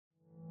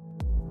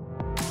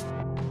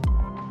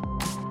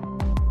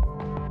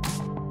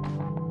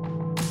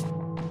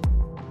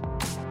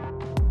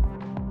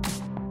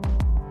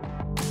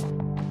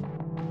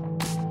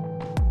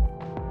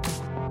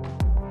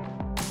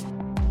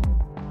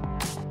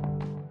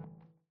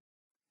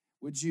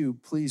Would you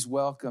please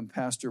welcome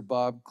Pastor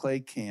Bob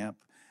Claycamp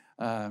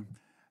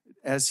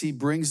as he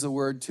brings the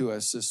word to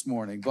us this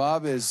morning.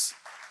 Bob has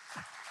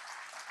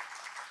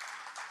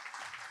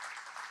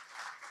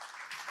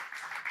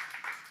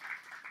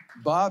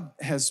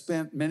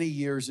spent many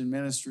years in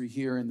ministry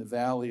here in the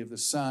Valley of the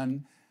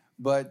Sun,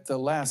 but the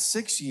last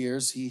 6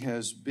 years he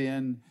has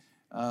been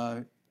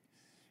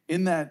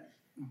in that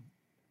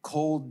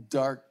cold,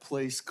 dark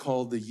place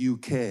called the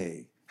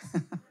UK.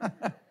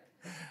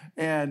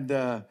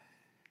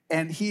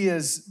 And he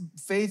has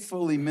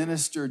faithfully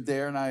ministered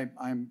there, and I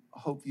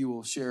hope you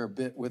will share a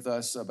bit with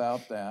us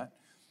about that.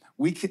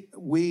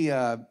 We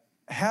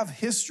have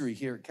history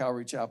here at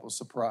Calvary Chapel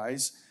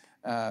Surprise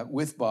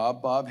with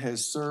Bob. Bob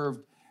has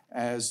served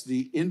as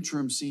the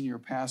interim senior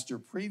pastor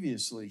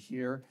previously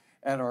here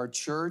at our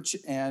church,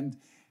 and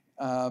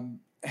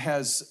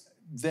has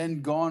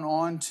then gone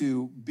on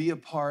to be a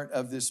part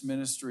of this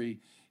ministry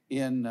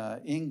in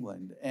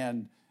England.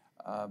 And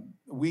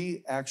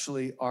we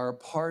actually are a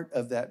part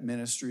of that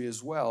ministry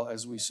as well,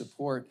 as we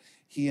support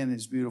he and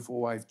his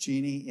beautiful wife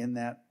Jeannie in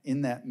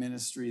that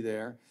ministry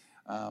there.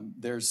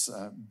 There's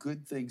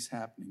good things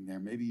happening there.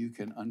 Maybe you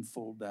can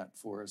unfold that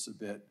for us a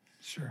bit.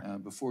 Sure.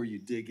 Before you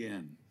dig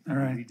in. All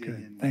right,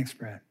 good. Thanks,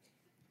 Brad.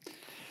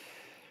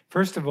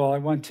 First of all, I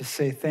want to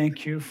say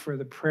thank you for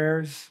the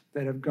prayers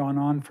that have gone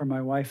on for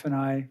my wife and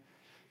I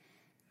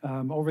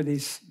over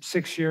these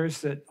 6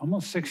 years,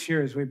 almost 6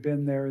 years we've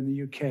been there in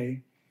the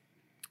UK,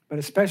 but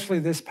especially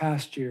this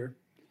past year.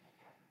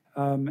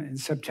 In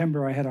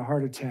September, I had a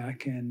heart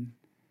attack, and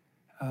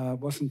it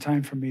wasn't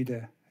time for me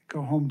to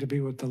go home to be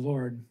with the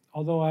Lord,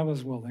 although I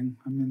was willing.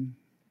 I mean,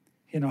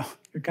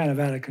 you're kind of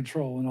out of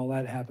control when all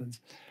that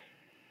happens.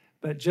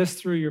 But just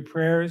through your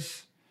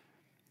prayers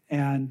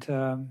and,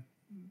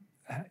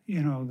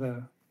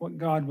 what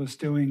God was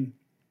doing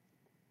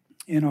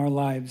in our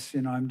lives,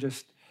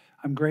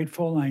 I'm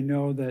grateful. I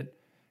know that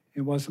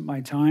it wasn't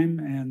my time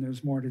and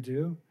there's more to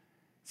do.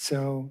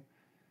 So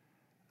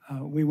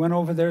we went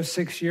over there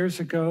 6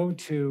 years ago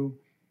to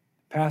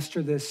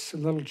pastor this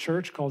little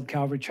church called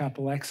Calvary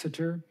Chapel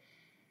Exeter,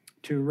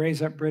 to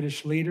raise up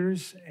British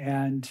leaders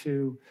and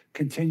to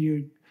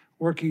continue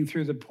working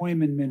through the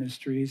Poyman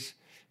ministries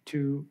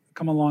to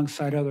come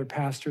alongside other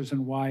pastors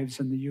and wives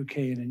in the UK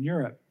and in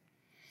Europe.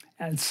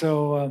 And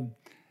so,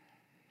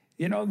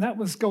 that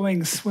was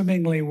going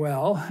swimmingly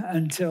well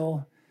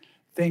until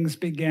things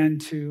began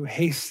to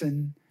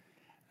hasten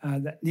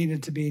that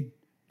needed to be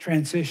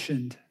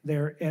transitioned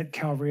there at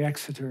Calvary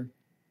Exeter.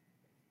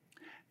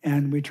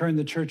 And we turned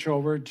the church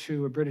over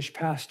to a British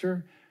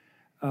pastor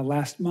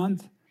last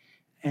month,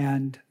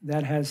 and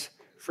that has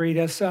freed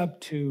us up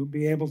to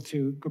be able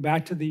to go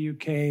back to the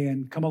UK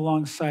and come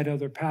alongside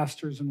other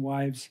pastors and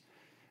wives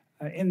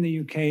in the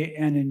UK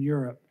and in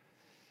Europe.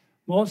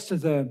 Most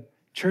of the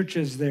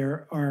churches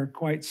there are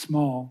quite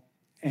small,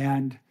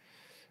 and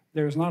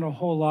there's not a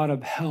whole lot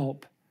of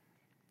help.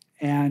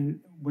 And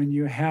when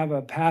you have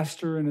a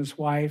pastor and his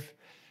wife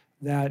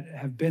that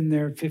have been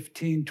there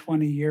 15,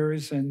 20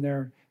 years, and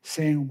they're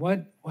saying,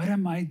 what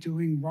am I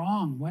doing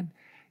wrong?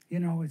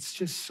 It's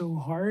just so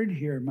hard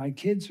here. My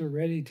kids are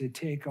ready to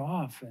take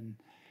off,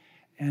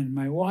 and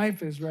my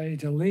wife is ready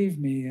to leave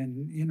me.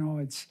 And,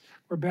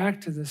 we're back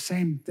to the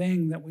same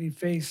thing that we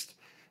faced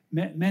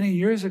many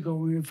years ago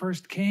when we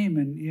first came.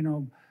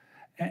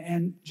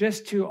 And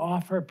just to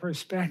offer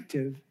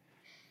perspective,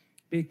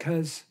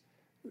 because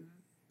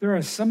there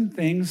are some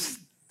things,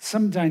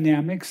 some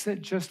dynamics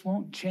that just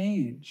won't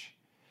change.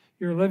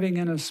 You're living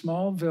in a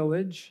small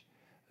village,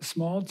 a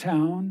small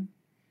town,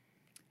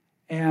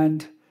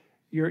 and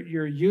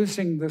you're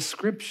using the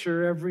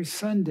scripture every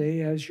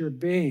Sunday as your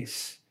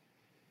base,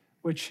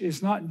 which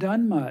is not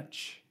done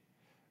much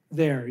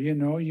there.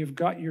 You've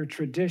got your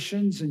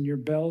traditions and your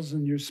bells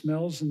and your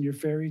smells and your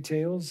fairy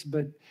tales,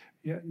 but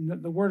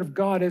the Word of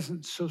God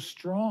isn't so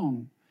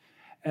strong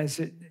as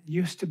it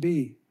used to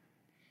be.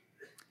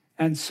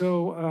 And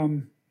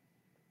so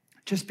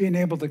just being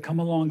able to come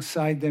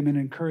alongside them and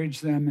encourage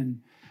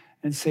them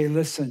and say,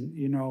 listen,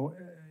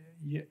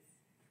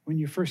 when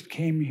you first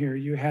came here,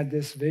 you had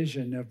this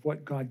vision of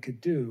what God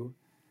could do,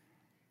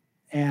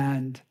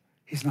 and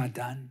he's not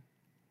done.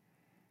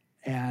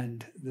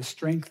 And the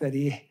strength that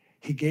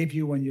he gave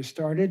you when you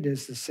started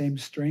is the same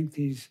strength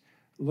he's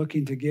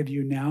looking to give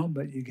you now,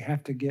 but you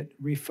have to get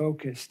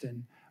refocused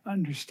and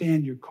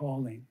understand your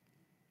calling.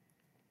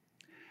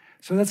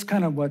 So that's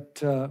kind of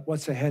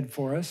what's ahead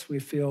for us. We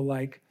feel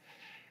like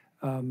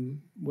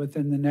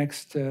within the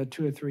next 2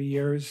 or 3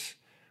 years,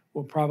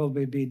 we'll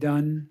probably be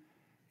done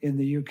in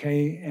the UK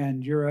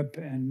and Europe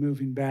and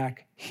moving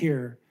back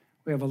here.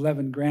 We have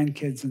 11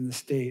 grandkids in the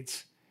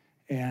States,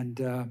 and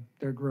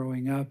they're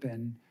growing up,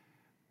 and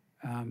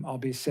I'll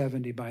be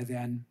 70 by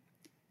then,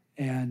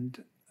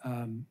 and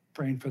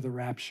praying for the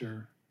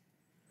rapture.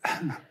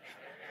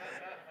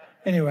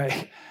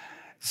 Anyway,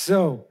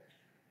 so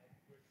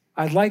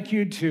I'd like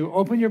you to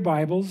open your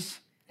Bibles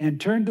and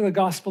turn to the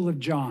Gospel of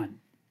John.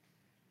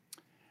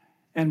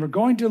 And we're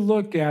going to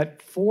look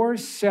at 4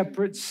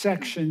 separate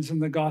sections in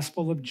the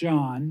Gospel of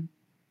John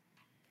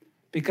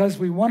because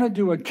we want to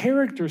do a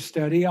character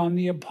study on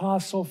the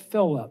Apostle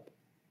Philip.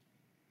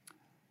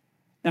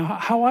 Now,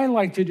 how I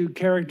like to do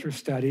character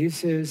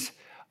studies is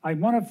I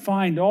want to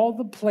find all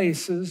the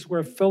places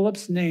where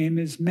Philip's name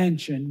is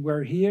mentioned,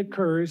 where he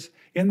occurs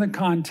in the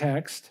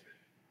context.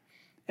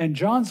 And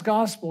John's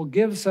gospel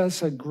gives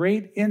us a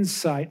great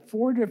insight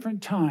 4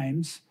 different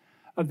times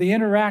of the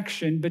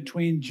interaction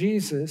between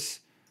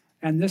Jesus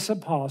and this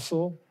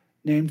apostle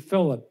named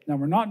Philip. Now,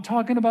 we're not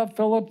talking about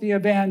Philip the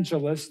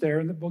evangelist there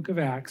in the book of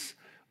Acts.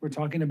 We're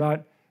talking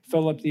about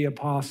Philip the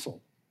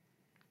apostle.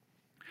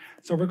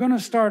 So we're going to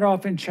start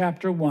off in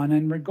chapter 1,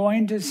 and we're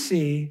going to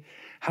see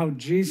how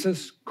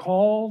Jesus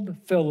called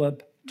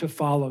Philip to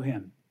follow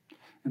him.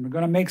 And we're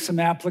going to make some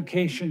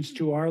applications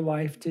to our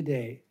life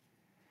today.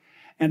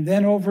 And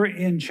then over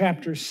in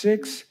chapter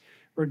 6,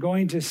 we're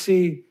going to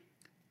see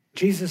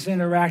Jesus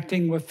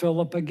interacting with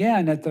Philip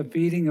again at the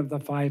feeding of the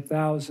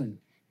 5,000.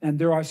 And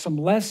there are some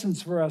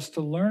lessons for us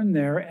to learn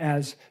there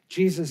as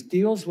Jesus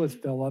deals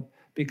with Philip,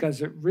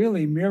 because it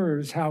really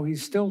mirrors how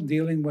he's still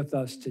dealing with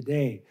us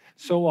today,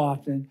 so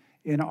often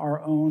in our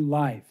own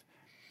life.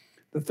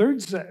 The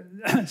third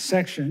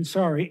section,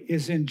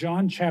 is in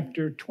John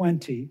chapter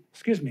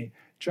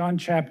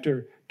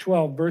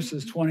 12,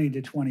 verses 20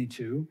 to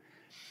 22.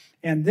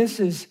 And this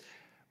is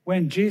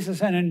when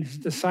Jesus and his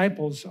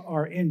disciples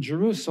are in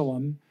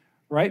Jerusalem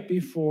right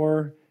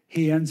before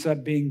he ends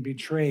up being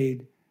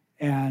betrayed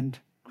and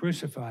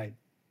crucified.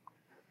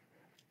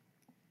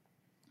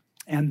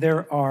 And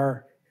there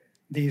are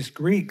these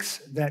Greeks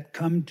that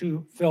come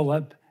to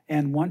Philip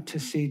and want to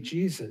see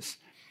Jesus.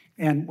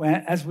 And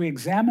as we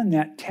examine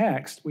that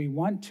text, we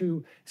want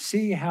to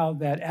see how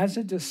that as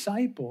a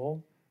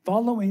disciple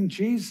following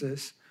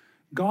Jesus,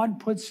 God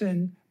puts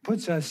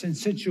us in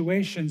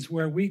situations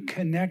where we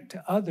connect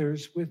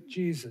others with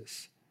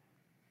Jesus.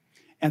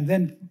 And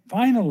then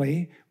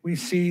finally, we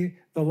see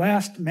the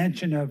last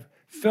mention of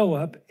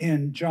Philip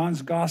in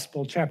John's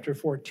Gospel, chapter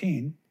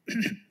 14,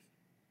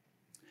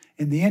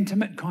 in the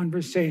intimate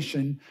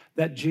conversation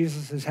that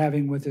Jesus is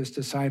having with his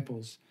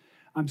disciples.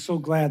 I'm so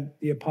glad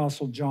the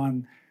Apostle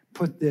John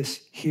put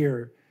this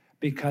here,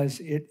 because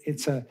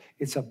it's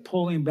a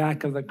pulling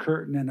back of the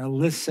curtain and a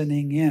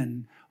listening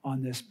in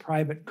on this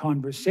private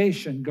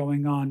conversation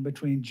going on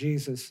between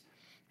Jesus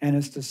and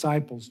his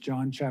disciples,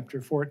 John chapter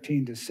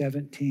 14 to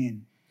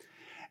 17.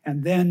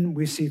 And then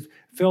we see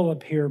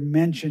Philip here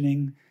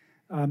mentioning,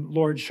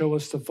 Lord, show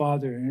us the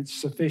Father, and it's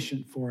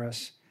sufficient for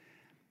us.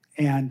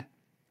 And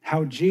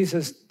how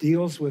Jesus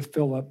deals with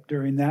Philip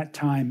during that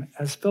time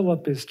as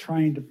Philip is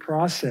trying to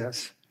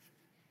process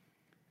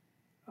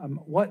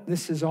what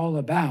this is all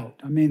about.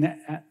 I mean,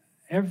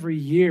 every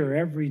year,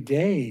 every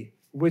day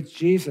with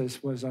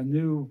Jesus was a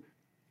new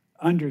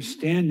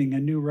understanding, a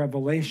new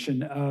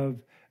revelation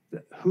of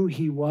who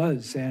he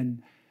was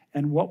and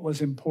what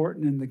was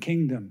important in the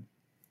kingdom.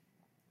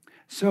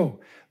 So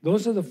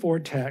those are the 4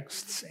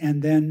 texts,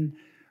 and then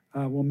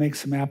we'll make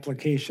some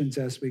applications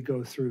as we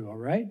go through, all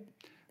right?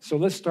 So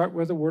let's start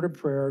with a word of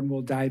prayer, and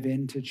we'll dive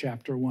into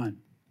chapter 1.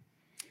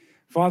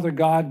 Father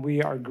God,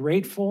 we are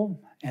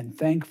grateful and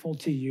thankful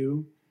to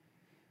you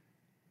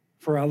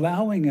for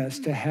allowing us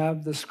to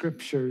have the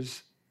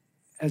scriptures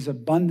as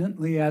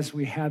abundantly as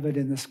we have it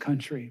in this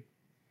country.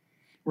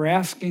 We're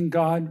asking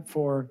God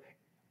for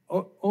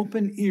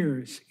open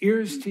ears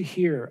to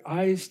hear,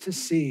 eyes to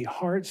see,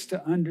 hearts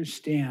to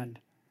understand.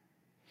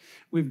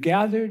 We've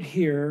gathered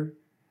here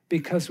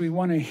because we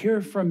want to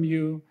hear from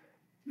you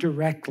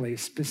directly,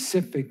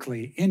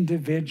 specifically,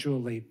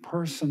 individually,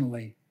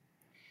 personally.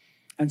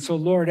 And so,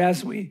 Lord,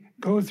 as we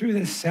go through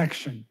this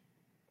section,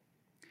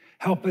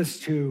 help us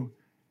to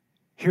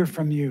hear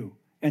from you,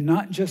 and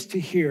not just to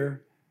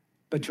hear,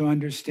 but to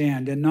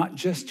understand, and not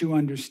just to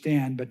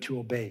understand, but to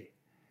obey.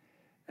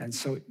 And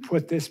so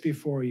put this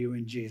before you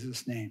in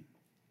Jesus' name.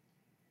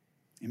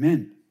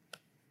 Amen.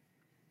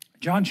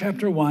 John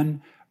chapter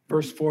 1,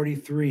 verse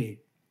 43.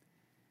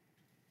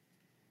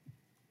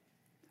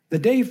 The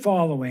day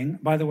following,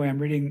 by the way, I'm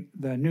reading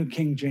the New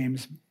King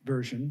James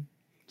Version.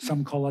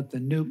 Some call it the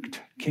Nuked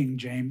King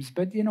James,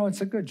 but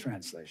it's a good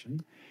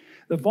translation.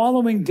 The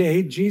following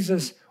day,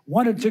 Jesus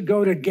wanted to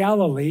go to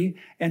Galilee,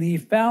 and he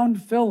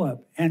found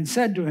Philip and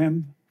said to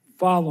him,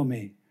 "Follow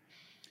me."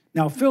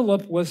 Now,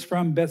 Philip was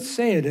from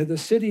Bethsaida, the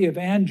city of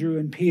Andrew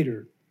and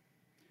Peter.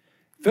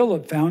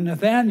 Philip found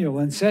Nathanael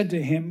and said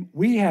to him,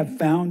 "We have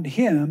found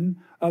him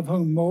of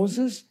whom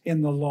Moses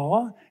in the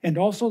law and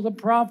also the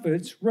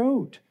prophets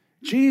wrote,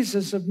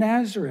 Jesus of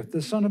Nazareth,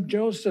 the son of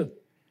Joseph."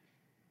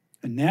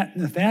 And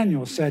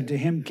Nathanael said to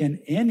him, "Can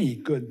any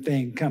good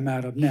thing come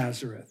out of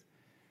Nazareth?"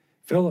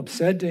 Philip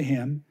said to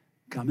him,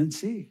 "Come and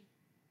see."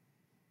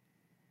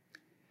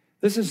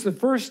 This is the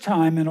first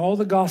time in all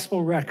the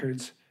gospel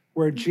records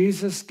where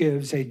Jesus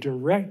gives a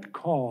direct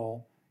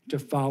call to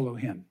follow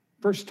him.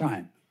 First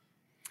time.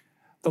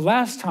 The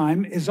last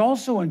time is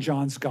also in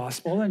John's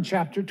gospel in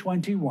chapter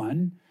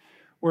 21,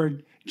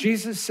 where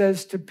Jesus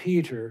says to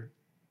Peter,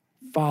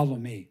 "Follow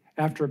me."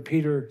 After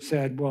Peter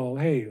said, "Well,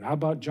 hey, how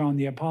about John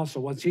the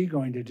Apostle? What's he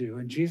going to do?"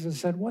 And Jesus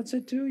said, "What's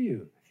it to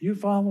you? You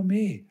follow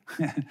me."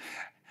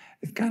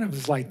 It kind of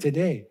is like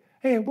today.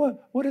 Hey,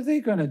 what are they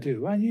going to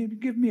do? And you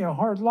give me a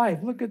hard life.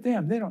 Look at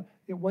them. They don't.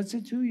 What's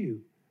it to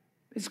you?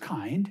 It's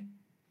kind.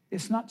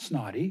 It's not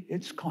snotty.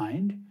 It's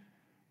kind.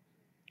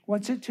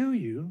 What's it to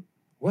you?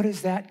 What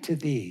is that to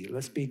thee?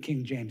 Let's be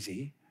King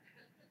Jamesy.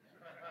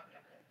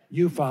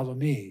 You follow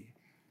me.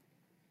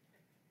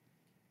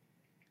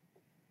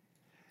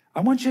 I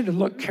want you to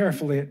look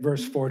carefully at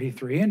verse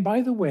 43. And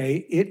by the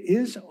way, it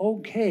is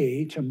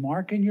okay to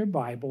mark in your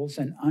Bibles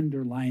and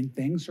underline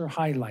things or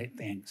highlight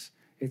things.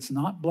 It's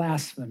not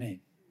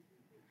blasphemy.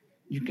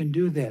 You can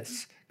do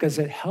this because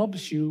it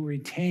helps you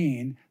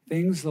retain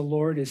things the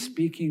Lord is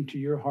speaking to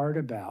your heart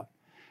about.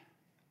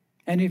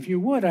 And if you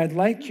would, I'd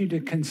like you to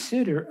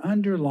consider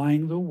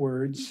underlining the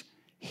words,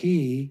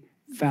 he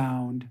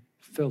found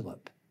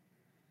Philip.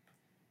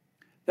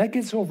 That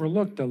gets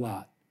overlooked a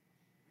lot.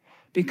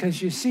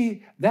 Because you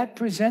see, that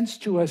presents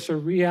to us a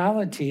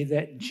reality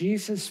that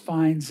Jesus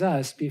finds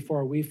us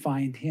before we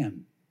find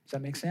him. Does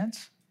that make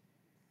sense?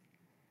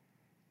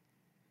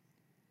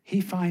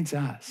 He finds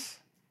us.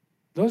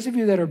 Those of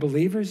you that are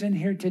believers in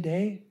here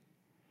today,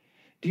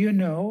 do you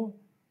know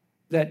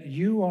that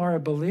you are a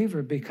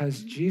believer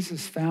because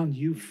Jesus found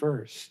you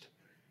first?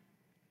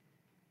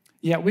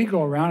 Yet we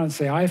go around and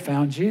say, I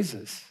found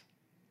Jesus.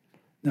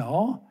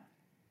 No,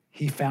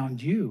 he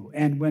found you.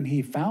 And when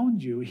he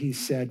found you, he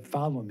said,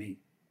 follow me.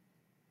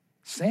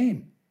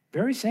 Same,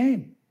 very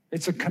same.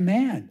 It's a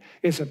command.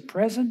 It's a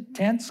present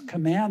tense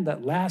command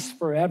that lasts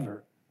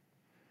forever.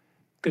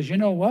 Because you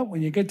know what?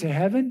 When you get to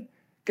heaven,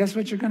 guess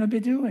what you're going to be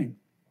doing?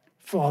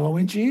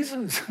 Following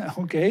Jesus,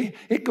 okay?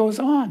 It goes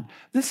on.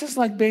 This is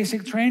like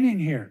basic training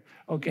here,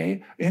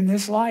 okay, in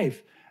this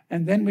life.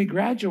 And then we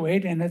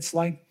graduate, and it's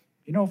like,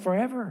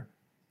 forever.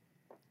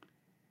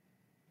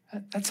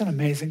 That's an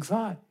amazing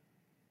thought.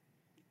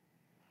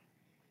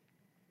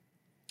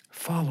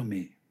 Follow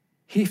me.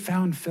 He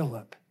found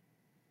Philip.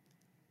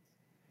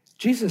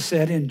 Jesus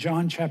said in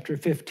John chapter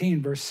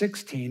 15, verse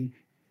 16,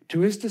 to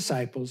his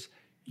disciples,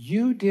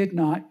 you did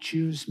not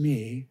choose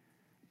me,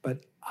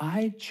 but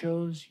I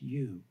chose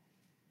you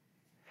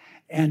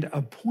and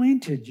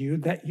appointed you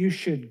that you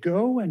should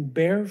go and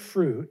bear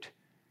fruit,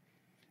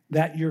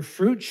 that your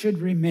fruit should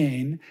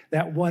remain,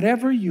 that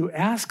whatever you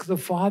ask the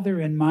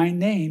Father in my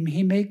name,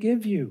 he may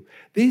give you.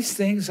 These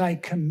things I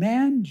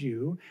command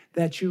you,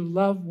 that you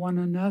love one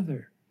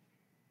another.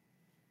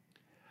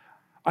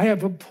 I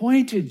have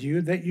appointed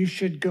you that you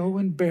should go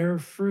and bear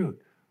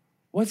fruit.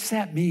 What's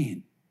that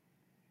mean?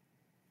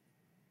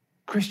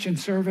 Christian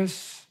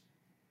service?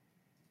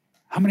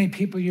 How many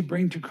people you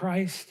bring to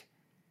Christ?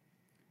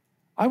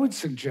 I would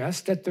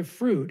suggest that the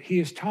fruit he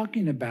is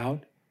talking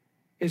about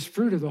is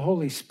fruit of the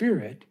Holy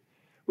Spirit,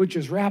 which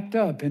is wrapped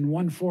up in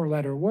one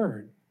four-letter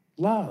word,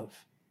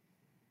 love.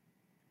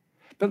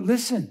 But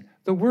listen,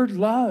 the word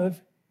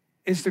love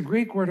is the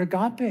Greek word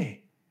agape.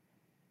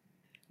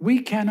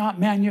 We cannot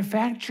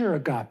manufacture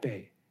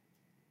agape.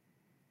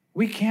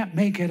 We can't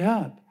make it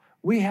up.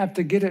 We have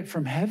to get it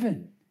from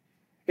heaven.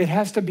 It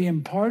has to be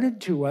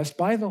imparted to us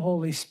by the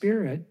Holy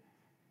Spirit.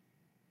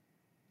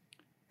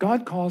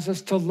 God calls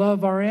us to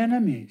love our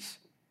enemies.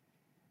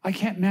 I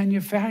can't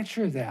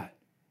manufacture that,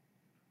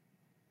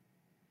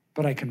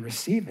 but I can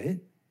receive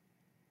it.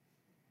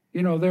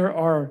 There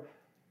are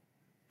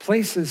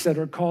places that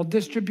are called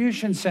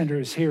distribution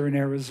centers here in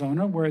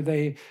Arizona where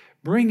they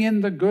bring in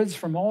the goods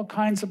from all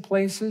kinds of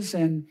places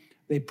and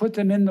they put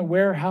them in the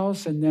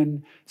warehouse and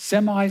then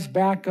semis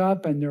back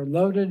up and they're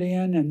loaded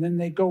in and then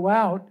they go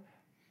out.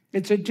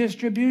 It's a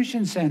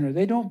distribution center.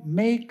 They don't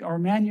make or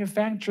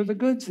manufacture the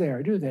goods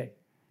there, do they?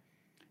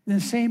 In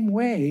the same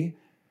way,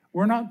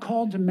 we're not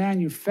called to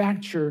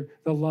manufacture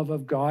the love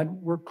of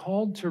God. We're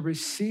called to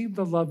receive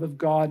the love of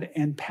God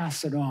and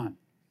pass it on.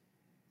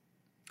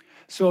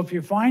 So if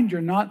you find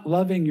you're not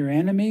loving your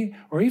enemy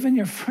or even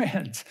your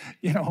friends,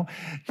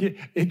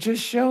 it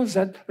just shows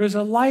that there's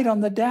a light on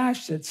the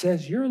dash that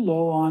says you're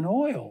low on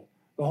oil,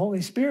 the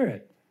Holy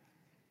Spirit.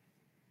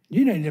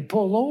 You need to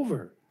pull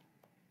over.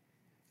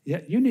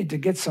 You need to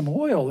get some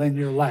oil in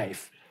your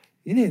life.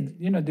 You need,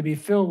 to be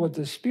filled with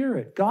the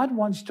Spirit. God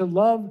wants to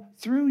love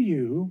through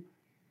you,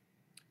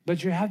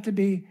 but you have to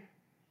be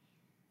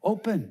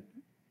open.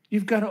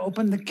 You've got to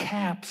open the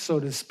cap, so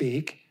to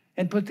speak,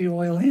 and put the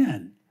oil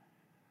in.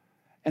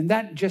 And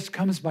that just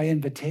comes by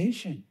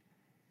invitation.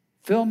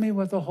 Fill me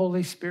with the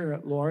Holy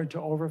Spirit, Lord,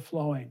 to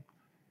overflowing.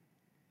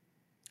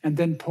 And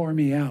then pour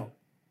me out.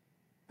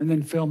 And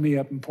then fill me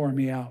up and pour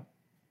me out.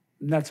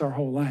 And that's our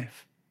whole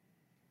life.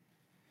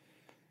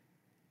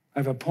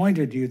 I've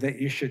appointed you that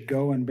you should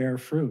go and bear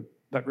fruit.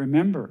 But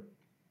remember,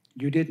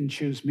 you didn't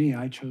choose me,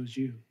 I chose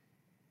you.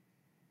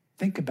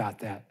 Think about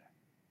that.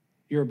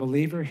 You're a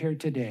believer here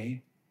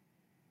today.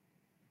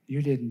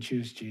 You didn't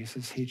choose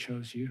Jesus, he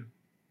chose you.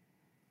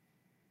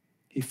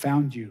 He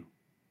found you,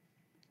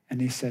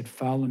 and he said,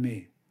 follow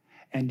me.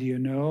 And do you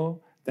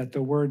know that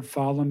the word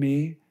follow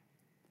me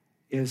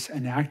is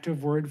an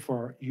active word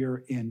for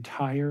your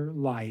entire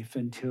life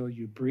until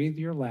you breathe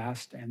your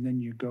last and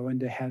then you go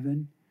into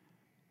heaven?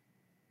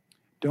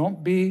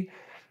 Don't be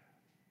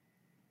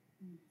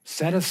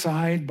set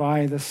aside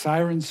by the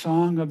siren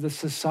song of the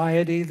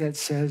society that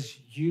says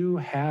you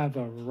have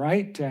a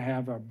right to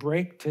have a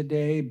break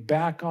today,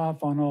 back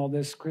off on all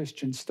this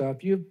Christian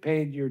stuff. You've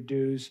paid your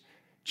dues.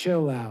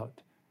 Chill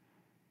out.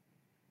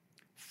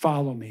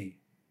 Follow me.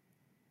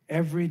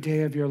 Every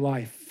day of your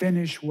life,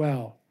 finish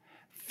well.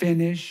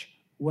 Finish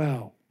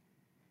well.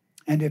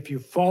 And if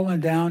you've fallen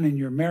down in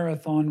your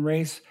marathon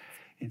race,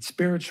 and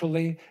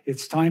spiritually,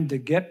 it's time to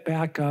get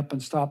back up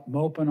and stop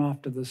moping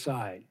off to the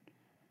side.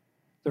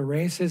 The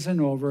race isn't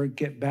over.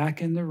 Get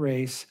back in the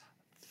race.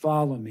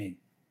 Follow me.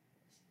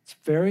 It's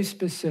very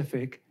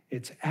specific.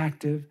 It's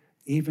active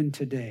even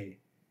today.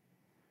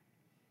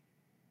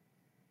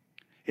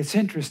 It's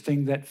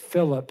interesting that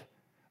Philip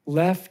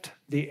left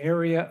the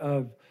area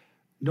of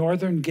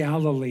northern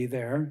Galilee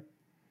there.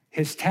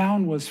 His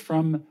town was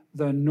from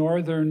the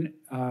northern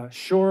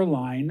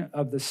shoreline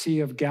of the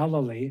Sea of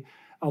Galilee,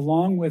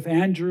 along with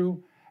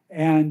Andrew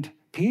and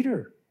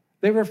Peter.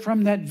 They were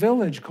from that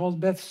village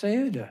called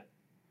Bethsaida.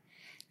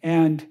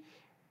 And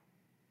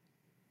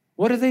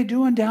what are they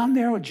doing down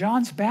there with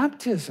John's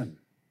baptism?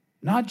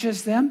 Not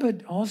just them,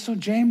 but also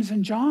James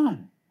and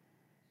John.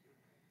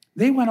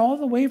 They went all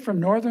the way from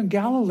northern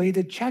Galilee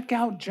to check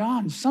out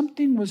John.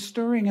 Something was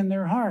stirring in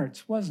their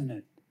hearts, wasn't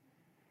it?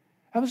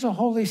 That was the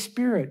Holy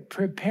Spirit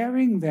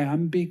preparing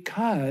them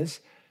because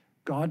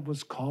God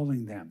was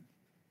calling them.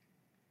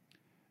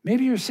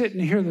 Maybe you're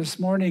sitting here this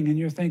morning and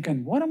you're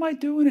thinking, what am I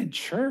doing in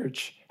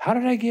church? How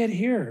did I get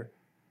here?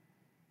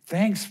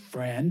 Thanks,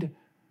 friend.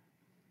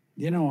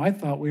 I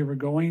thought we were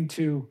going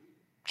to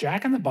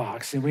Jack in the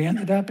Box, and we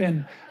ended up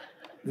in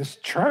this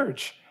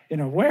church in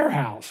a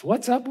warehouse.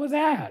 What's up with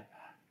that?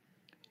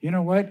 You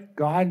know what?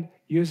 God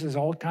uses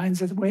all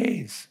kinds of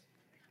ways.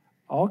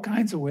 All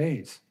kinds of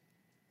ways.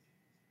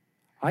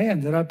 I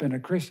ended up in a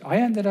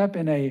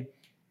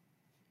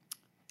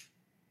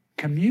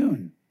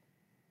commune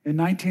in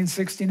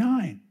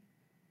 1969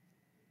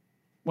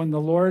 when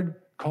the Lord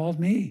called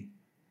me.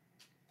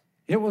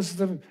 It was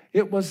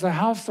the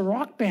house the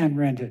rock band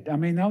rented. I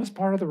mean, that was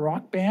part of the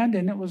rock band,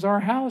 and it was our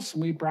house,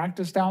 and we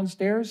practiced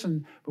downstairs,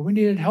 but we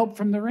needed help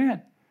from the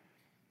rent.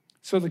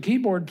 So the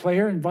keyboard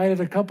player invited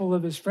a couple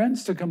of his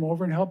friends to come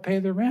over and help pay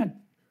the rent.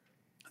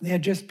 They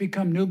had just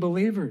become new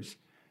believers.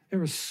 They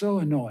were so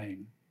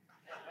annoying.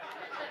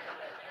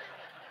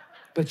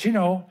 But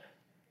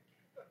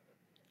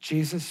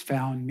Jesus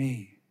found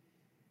me.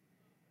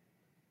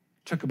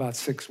 Took about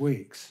 6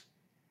 weeks.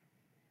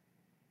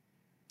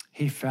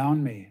 He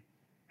found me.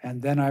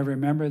 And then I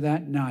remember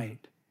that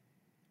night,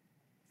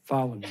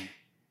 follow me.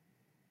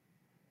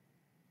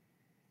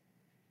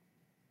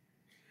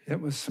 It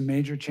was some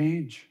major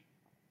change.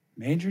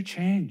 Major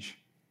change.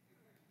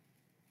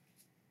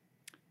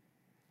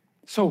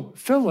 So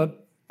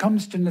Philip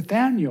comes to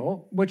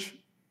Nathanael, which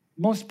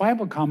most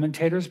Bible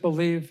commentators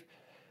believe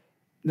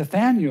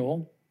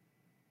Nathanael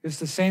is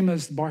the same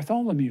as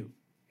Bartholomew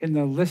in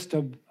the list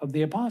of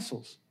the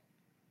apostles.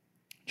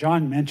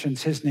 John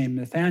mentions his name,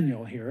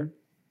 Nathanael, here.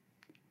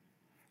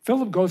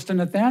 Philip goes to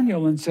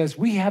Nathanael and says,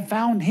 we have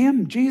found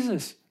him,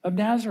 Jesus of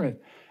Nazareth.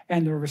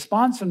 And the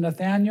response of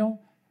Nathanael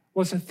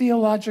was a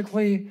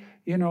theologically,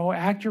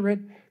 accurate,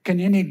 can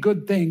any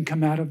good thing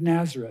come out of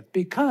Nazareth?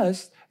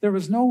 Because there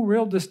was no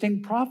real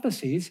distinct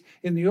prophecies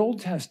in the Old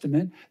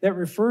Testament that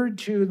referred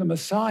to the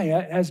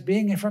Messiah as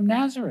being from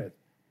Nazareth.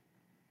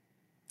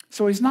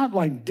 So he's not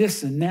like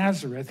dissing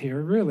Nazareth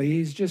here, really.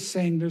 He's just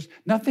saying there's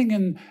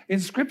nothing in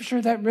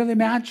Scripture that really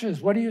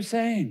matches. What are you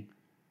saying?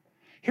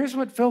 Here's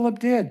what Philip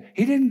did.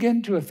 He didn't get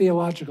into a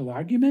theological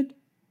argument.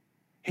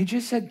 He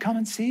just said, come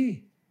and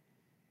see.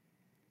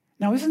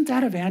 Now, isn't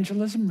that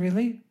evangelism,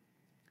 really?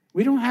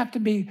 We don't have to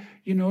be,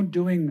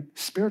 doing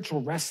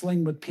spiritual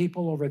wrestling with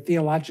people over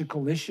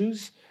theological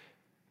issues.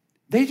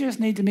 They just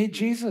need to meet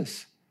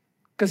Jesus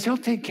because he'll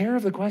take care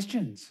of the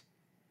questions.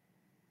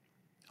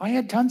 I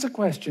had tons of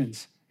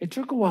questions. It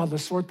took a while to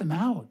sort them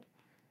out.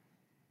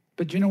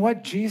 But you know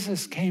what?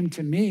 Jesus came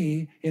to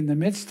me in the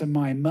midst of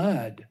my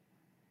mud.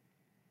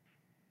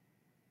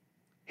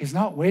 He's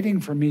not waiting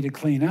for me to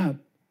clean up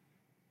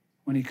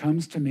when he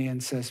comes to me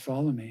and says,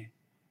 follow me.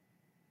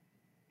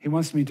 He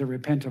wants me to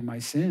repent of my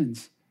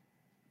sins,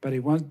 but he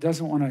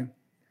doesn't want to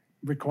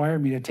require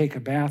me to take a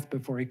bath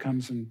before he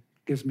comes and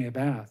gives me a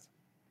bath.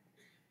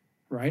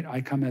 Right?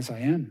 I come as I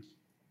am.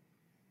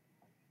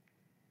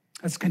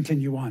 Let's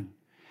continue on.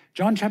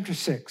 John chapter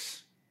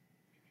 6.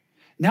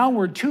 Now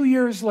we're 2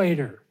 years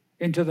later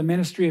into the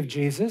ministry of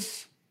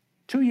Jesus.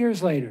 2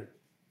 years later.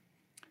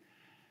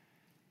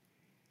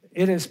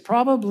 It is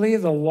probably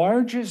the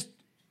largest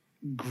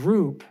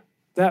group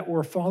that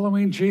were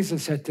following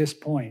Jesus at this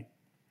point.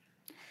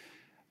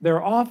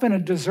 They're often a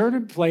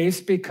deserted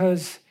place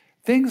because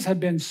things have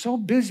been so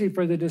busy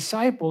for the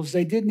disciples,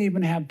 they didn't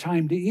even have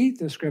time to eat,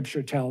 the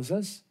scripture tells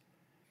us.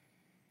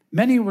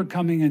 Many were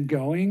coming and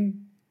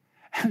going.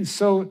 And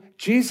so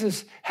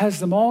Jesus has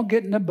them all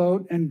get in a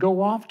boat and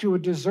go off to a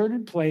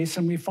deserted place.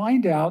 And we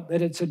find out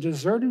that it's a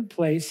deserted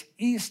place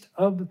east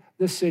of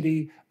the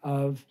city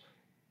of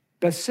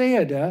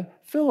Bethsaida,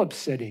 Philip's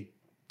city,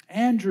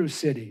 Andrew's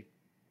city.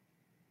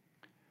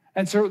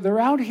 And so they're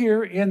out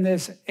here in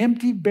this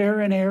empty,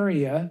 barren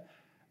area.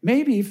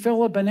 Maybe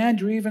Philip and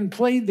Andrew even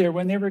played there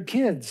when they were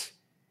kids.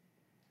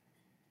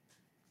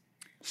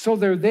 So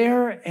they're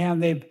there,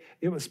 and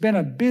it's been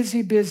a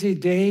busy, busy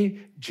day.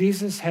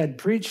 Jesus had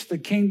preached the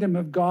kingdom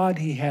of God.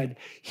 He had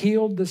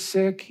healed the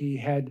sick. He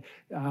had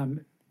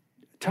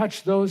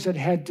touched those that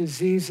had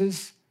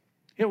diseases.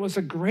 It was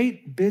a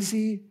great,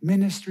 busy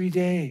ministry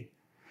day.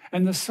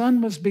 And the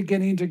sun was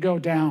beginning to go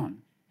down.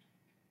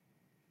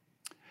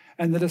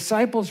 And the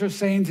disciples are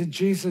saying to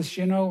Jesus,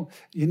 you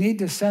need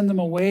to send them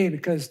away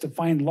because to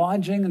find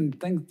lodging and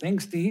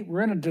things to eat,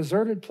 we're in a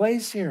deserted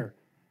place here.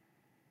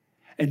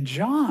 And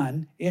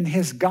John, in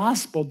his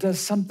gospel, does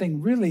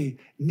something really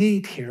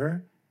neat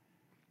here.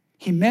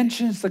 He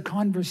mentions the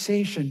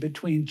conversation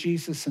between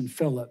Jesus and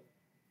Philip.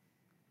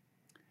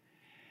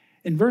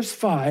 In verse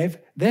 5,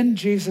 then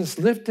Jesus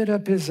lifted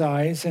up his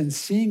eyes and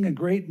seeing a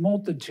great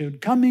multitude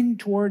coming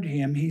toward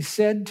him, he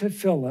said to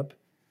Philip,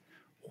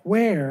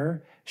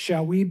 where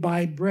shall we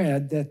buy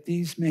bread that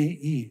these may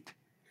eat?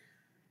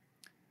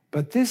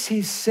 But this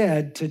he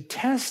said to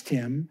test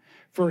him,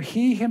 for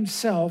he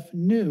himself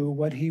knew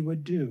what he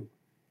would do.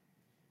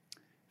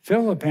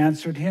 Philip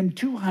answered him,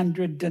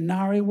 200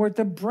 denarii worth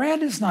of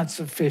bread is not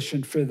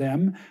sufficient for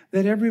them,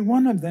 that every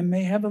one of them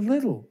may have a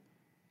little.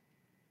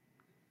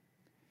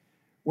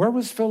 Where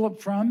was Philip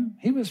from?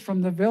 He was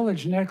from the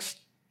village next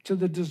to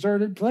the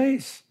deserted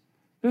place.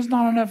 There's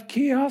not enough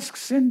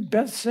kiosks in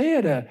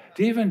Bethsaida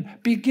to even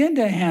begin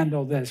to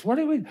handle this.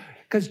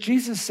 Because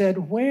Jesus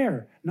said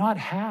where, not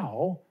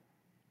how,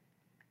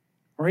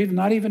 or even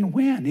not even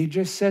when. He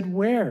just said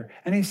where.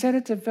 And he said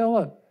it to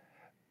Philip.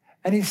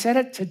 And he said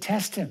it to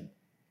test him.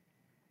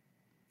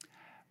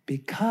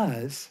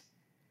 Because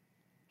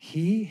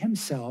he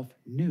himself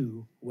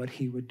knew what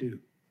he would do.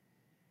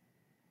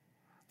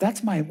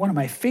 That's one of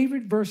my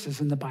favorite verses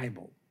in the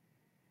Bible,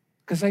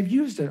 because I've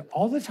used it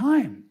all the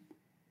time.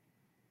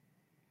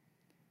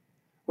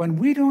 When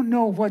we don't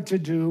know what to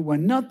do,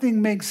 when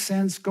nothing makes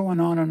sense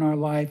going on in our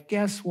life,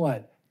 guess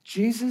what?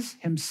 Jesus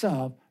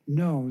himself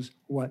knows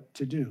what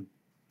to do.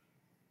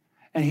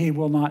 And he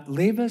will not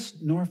leave us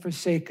nor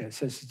forsake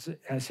us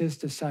as his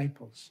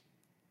disciples.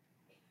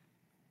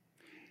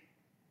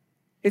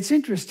 It's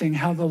interesting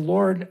how the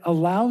Lord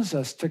allows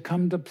us to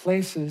come to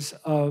places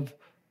of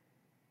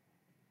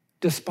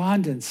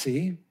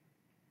despondency,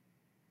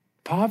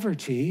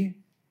 poverty,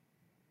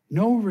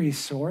 no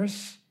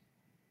resource,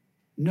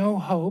 no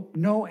hope,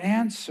 no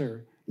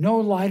answer, no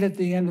light at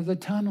the end of the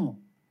tunnel.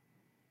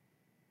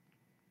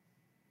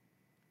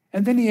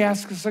 And then he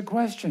asks us the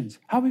questions.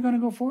 How are we going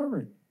to go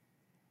forward?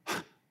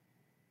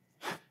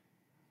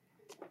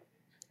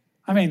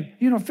 I mean,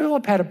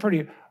 Philip had a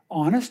pretty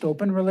honest,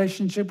 open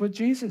relationship with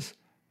Jesus.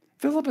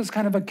 Philip is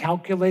kind of a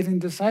calculating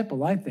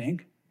disciple, I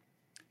think.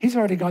 He's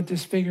already got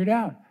this figured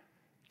out.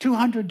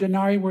 200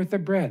 denarii worth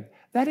of bread.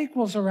 That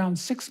equals around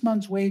 6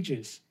 months'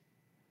 wages.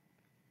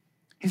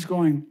 He's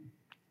going,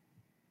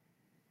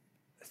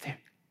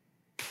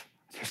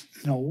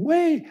 there's no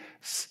way.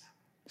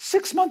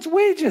 6 months'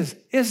 wages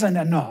isn't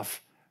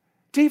enough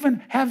to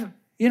even have,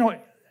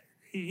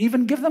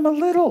 even give them a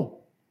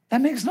little.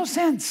 That makes no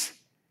sense.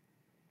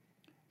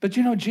 But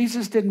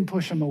Jesus didn't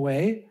push him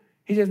away.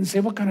 He didn't say,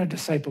 what kind of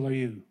disciple are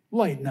you?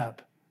 Lighten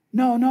up.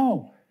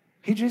 No.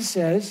 He just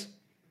says,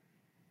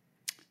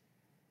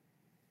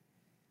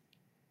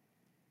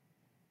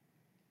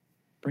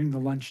 bring the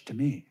lunch to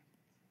me.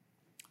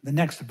 The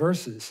next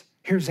verses,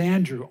 here's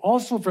Andrew,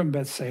 also from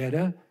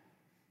Bethsaida,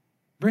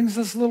 brings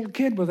this little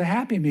kid with a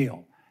Happy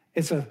Meal.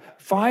 It's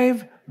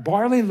 5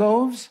 barley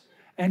loaves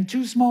and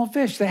 2 small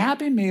fish. The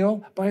Happy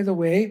Meal, by the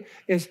way,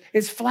 is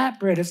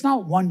flatbread. It's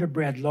not Wonder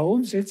Bread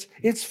loaves. It's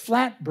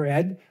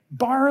flatbread,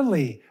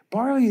 barley.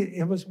 Barley,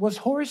 it was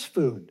horse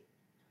food.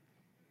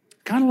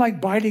 Kind of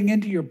like biting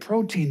into your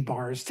protein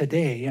bars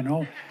today,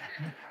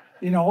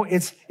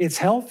 It's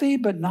healthy,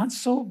 but not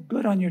so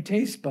good on your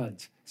taste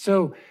buds.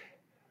 So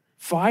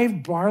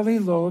 5 barley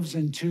loaves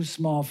and 2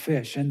 small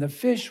fish. And the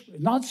fish,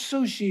 not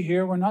sushi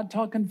here, we're not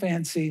talking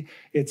fancy.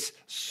 It's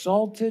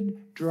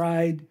salted,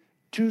 dried,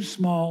 2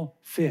 small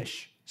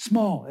fish.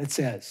 Small, it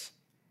says.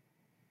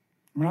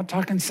 We're not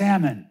talking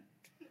salmon.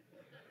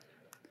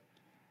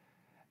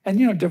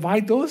 And,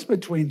 divide those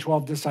between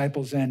 12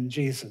 disciples and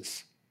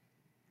Jesus.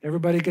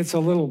 Everybody gets a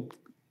little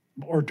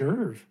hors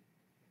d'oeuvre,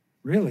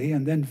 really,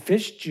 and then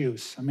fish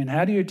juice. I mean,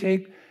 how do you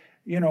take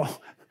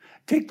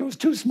those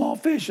 2 small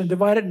fish and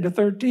divide it into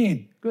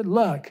 13? Good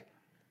luck.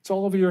 It's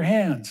all over your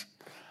hands.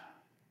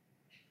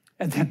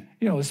 And then,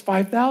 it's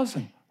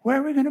 5,000. Where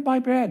are we going to buy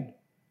bread?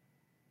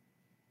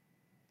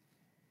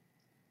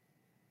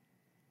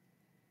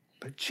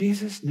 But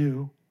Jesus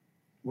knew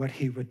what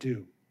he would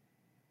do.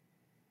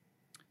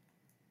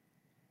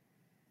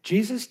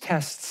 Jesus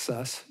tests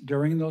us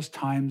during those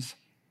times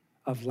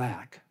of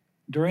lack,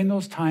 during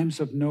those times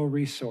of no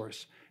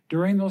resource,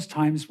 during those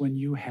times when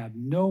you have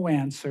no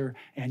answer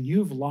and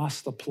you've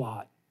lost the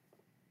plot.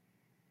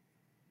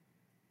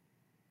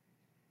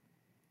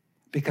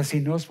 Because he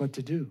knows what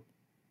to do.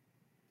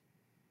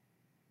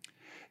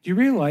 Do you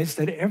realize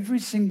that every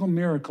single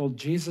miracle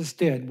Jesus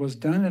did was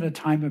done at a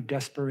time of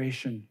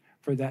desperation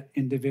for that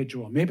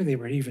individual? Maybe they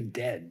were even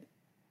dead.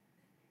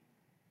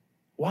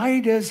 Why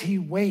does he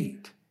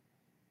wait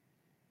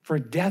for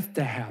death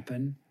to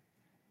happen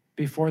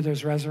before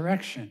there's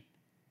resurrection?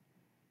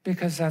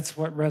 Because that's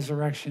what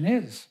resurrection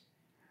is.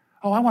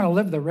 Oh, I want to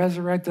live the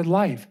resurrected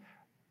life.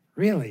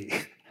 Really?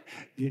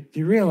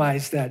 You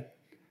realize that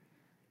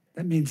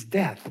means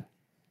death.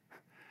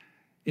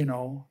 You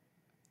know,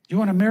 you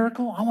want a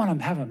miracle? I want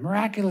to have a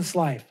miraculous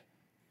life.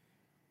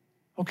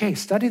 Okay,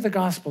 study the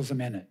Gospels a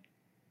minute.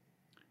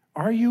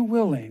 Are you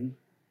willing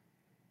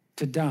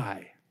to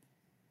die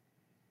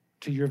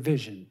to your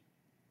vision?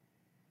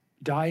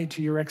 Die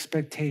to your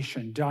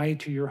expectation, die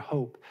to your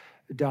hope,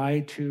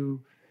 die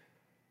to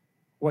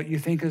what you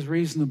think is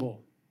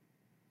reasonable,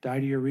 die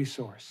to your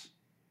resource.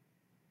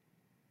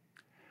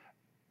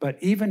 But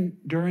even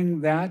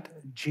during that,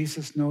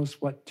 Jesus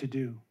knows what to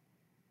do.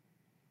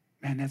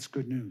 Man, that's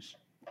good news.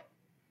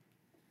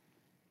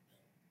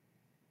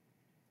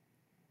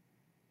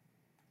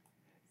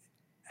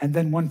 And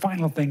then one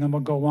final thing, and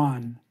we'll go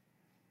on.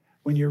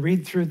 When you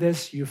read through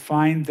this, you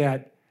find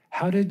that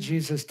how did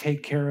Jesus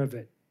take care of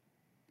it?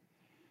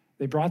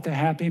 They brought the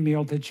happy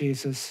meal to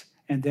Jesus,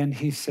 and then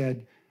he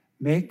said,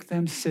 make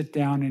them sit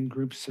down in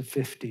groups of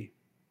 50.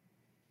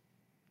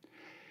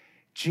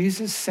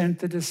 Jesus sent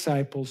the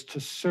disciples to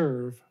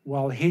serve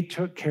while he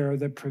took care of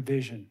the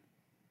provision.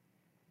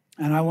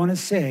 And I want to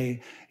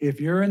say, if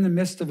you're in the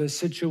midst of a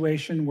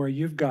situation where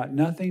you've got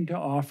nothing to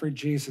offer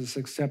Jesus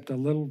except a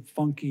little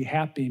funky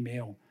happy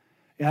meal,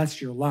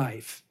 that's your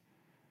life.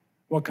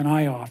 What can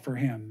I offer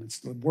him?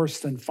 It's worse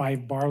than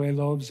 5 barley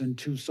loaves and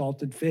 2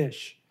 salted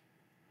fish.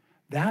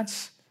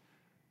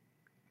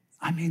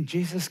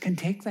 Jesus can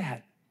take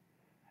that.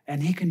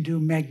 And he can do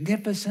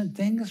magnificent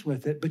things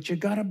with it, but you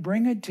got to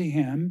bring it to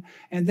him.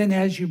 And then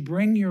as you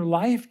bring your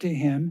life to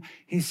him,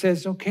 he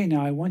says, okay,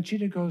 now I want you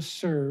to go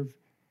serve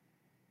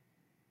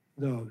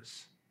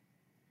those.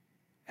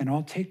 And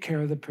I'll take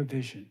care of the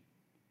provision.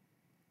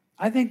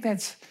 I think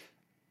that's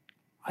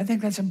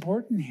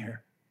important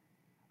here.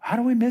 How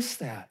do we miss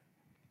that?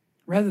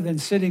 Rather than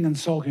sitting and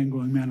sulking,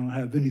 going, man, I don't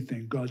have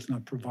anything. God's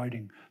not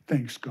providing.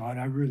 Thanks, God.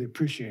 I really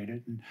appreciate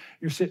it. And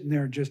you're sitting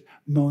there just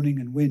moaning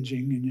and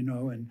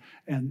whinging,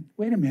 and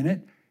wait a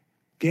minute.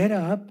 Get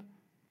up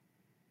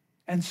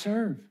and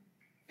serve.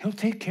 He'll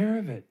take care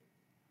of it.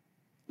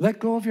 Let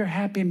go of your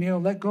happy meal.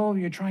 Let go of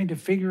your trying to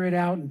figure it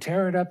out and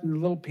tear it up into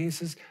little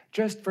pieces.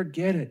 Just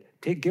forget it.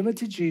 Give it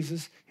to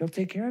Jesus. He'll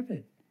take care of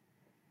it.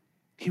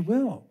 He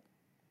will.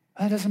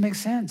 That doesn't make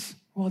sense.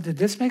 Well, did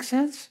this make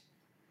sense?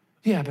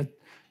 Yeah, but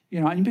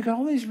and you've got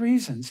all these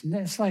reasons, and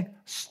it's like,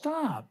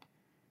 stop.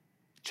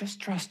 Just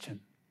trust him.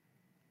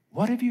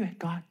 What have you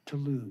got to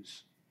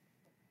lose?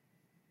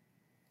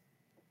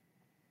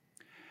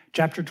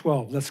 Chapter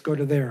 12, let's go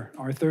to there,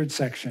 our third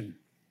section.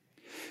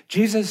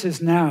 Jesus is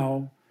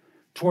now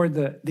toward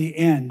the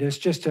end. It's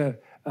just a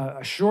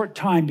short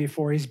time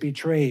before he's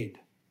betrayed.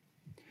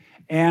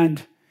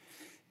 And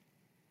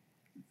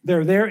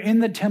they're there in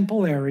the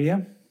temple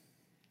area,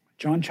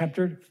 John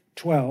chapter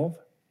 12.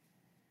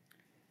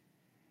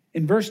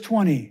 In verse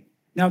 20,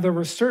 now there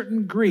were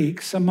certain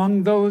Greeks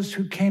among those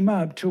who came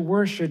up to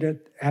worship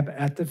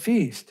at the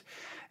feast.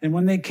 And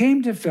when they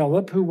came to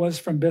Philip, who was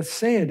from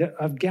Bethsaida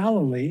of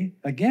Galilee,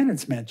 again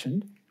it's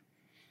mentioned,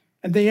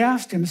 and they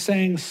asked him,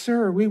 saying,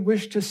 Sir, we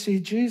wish to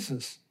see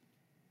Jesus.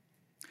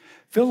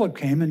 Philip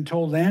came and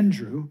told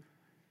Andrew,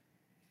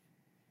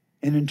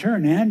 and in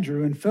turn,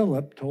 Andrew and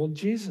Philip told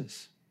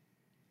Jesus.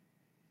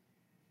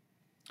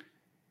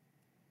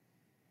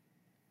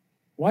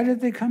 Why did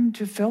they come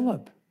to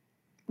Philip?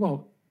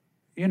 Well,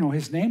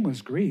 his name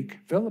was Greek.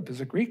 Philip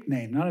is a Greek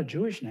name, not a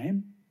Jewish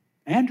name.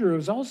 Andrew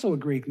is also a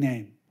Greek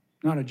name,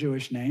 not a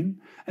Jewish name.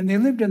 And they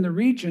lived in the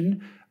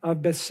region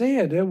of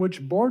Bethsaida,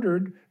 which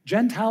bordered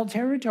Gentile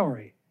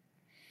territory.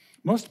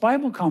 Most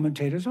Bible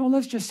commentators,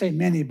 let's just say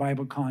many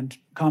Bible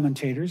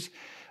commentators,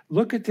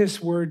 look at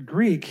this word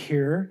Greek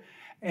here,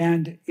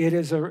 and it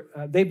is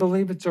they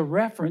believe it's a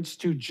reference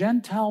to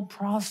Gentile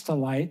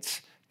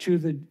proselytes to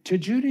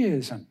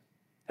Judaism.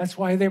 That's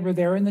why they were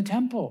there in the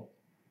temple,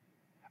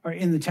 or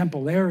in the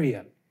temple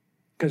area,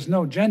 because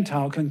no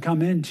Gentile can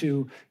come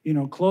into,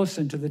 close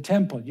into the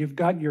temple. You've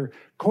got your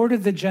court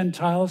of the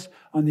Gentiles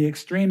on the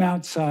extreme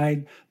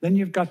outside. Then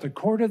you've got the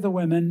court of the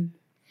women.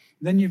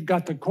 Then you've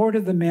got the court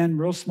of the men,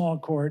 real small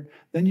court.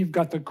 Then you've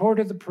got the court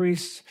of the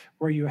priests,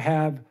 where you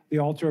have the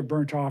altar of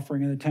burnt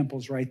offering, and the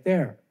temple's right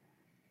there.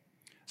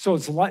 So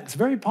it's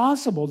very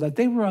possible that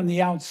they were on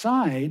the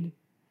outside,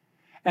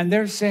 and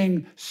they're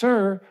saying,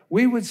 Sir,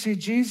 we would see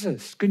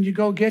Jesus. Can you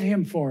go get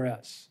him for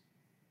us?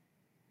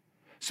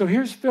 So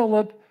here's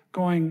Philip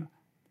going,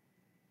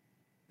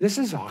 this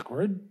is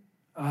awkward.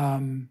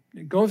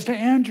 It goes to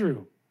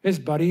Andrew, his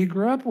buddy he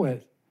grew up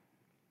with.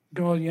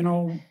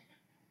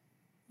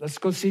 Let's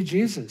go see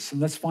Jesus and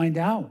let's find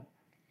out.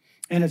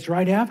 And it's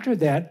right after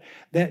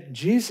that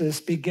Jesus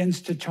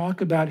begins to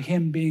talk about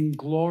him being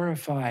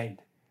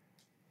glorified.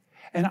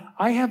 And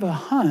I have a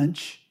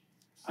hunch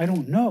I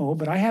don't know,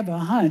 but I have a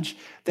hunch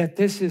that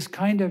this is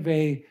kind of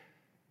a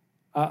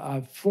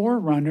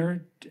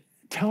forerunner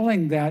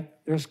telling that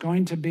there's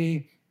going to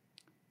be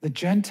the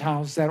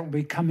Gentiles that will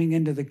be coming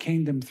into the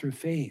kingdom through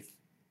faith.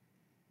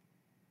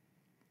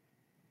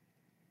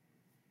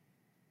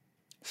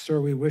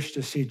 Sir, we wish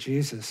to see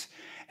Jesus.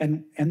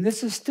 And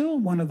this is still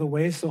one of the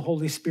ways the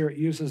Holy Spirit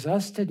uses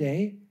us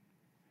today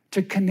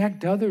to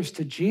connect others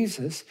to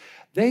Jesus.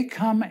 They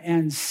come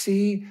and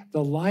see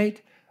the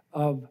light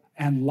of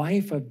and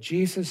life of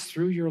Jesus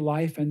through your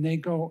life, and they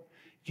go,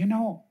 you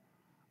know,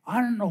 I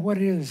don't know what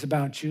it is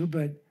about you,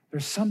 but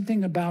there's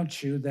something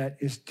about you that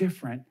is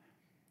different,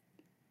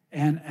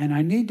 and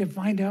I need to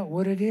find out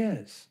what it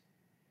is.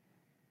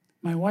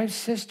 My wife's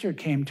sister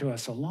came to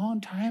us a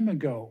long time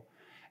ago,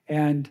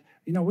 and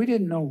we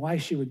didn't know why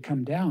she would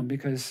come down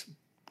because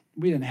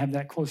we didn't have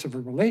that close of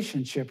a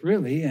relationship,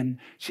 really. And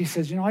she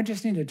says, I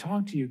just need to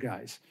talk to you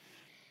guys.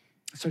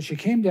 So she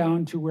came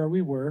down to where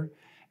we were,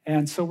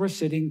 and so we're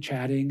sitting,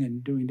 chatting,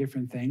 and doing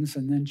different things.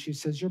 And then she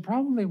says, you're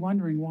probably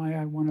wondering why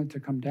I wanted to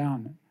come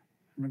down. And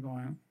we're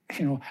going,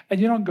 and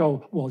you don't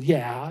go, well,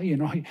 yeah, you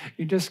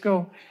just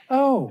go,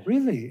 oh,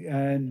 really?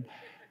 And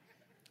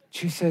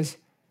she says,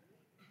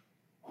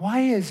 why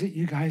is it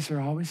you guys are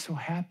always so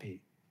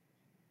happy?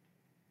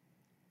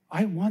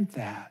 I want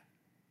that.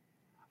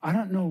 I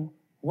don't know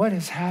what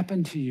has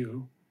happened to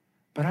you,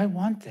 but I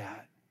want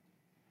that.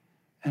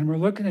 And we're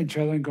looking at each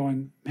other and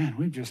going, man,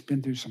 we've just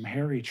been through some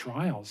hairy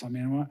trials. I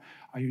mean,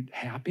 are you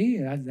happy?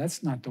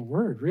 That's not the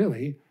word,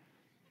 really.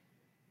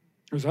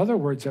 There's other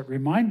words that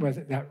rhyme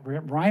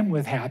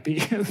with happy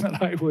that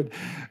I would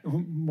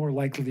more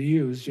likely to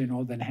use,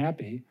 than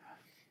happy.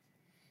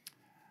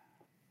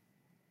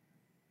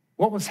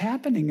 What was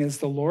happening is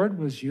the Lord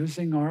was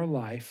using our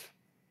life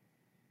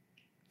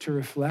to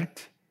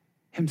reflect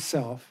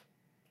himself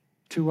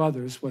to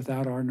others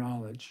without our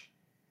knowledge,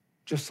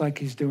 just like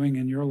he's doing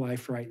in your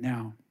life right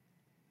now.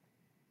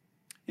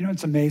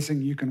 It's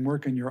amazing. You can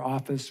work in your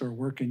office or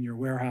work in your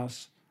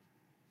warehouse,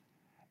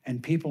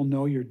 and people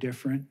know you're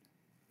different.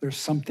 There's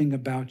something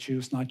about you.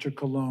 It's not your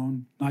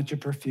cologne, not your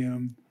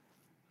perfume,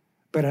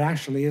 but it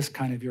actually is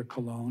kind of your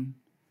cologne.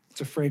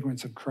 It's a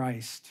fragrance of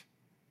Christ.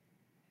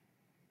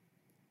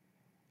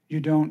 You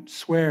don't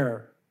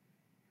swear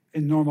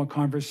in normal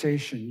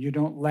conversation. You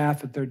don't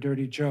laugh at their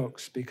dirty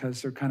jokes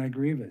because they're kind of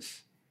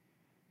grievous.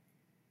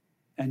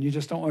 And you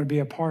just don't want to be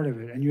a part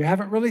of it. And you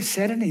haven't really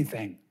said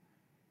anything.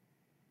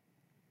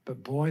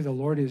 But boy, the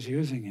Lord is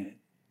using it.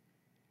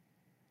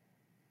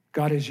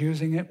 God is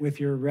using it with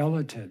your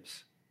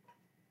relatives.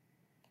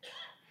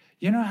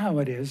 You know how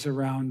it is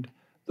around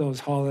those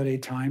holiday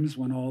times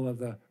when all of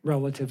the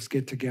relatives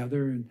get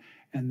together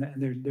and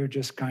they're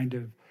just kind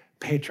of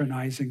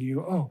patronizing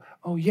you.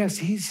 Oh, yes,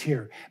 he's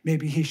here.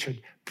 Maybe he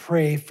should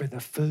pray for the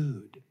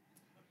food.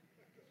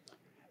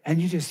 And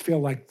you just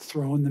feel like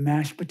throwing the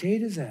mashed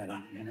potatoes at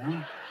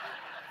him,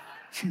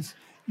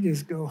 You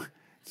just go,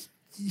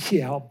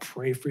 yeah, I'll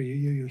pray for you,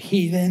 you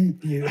heathen.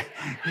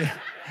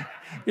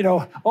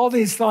 All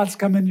these thoughts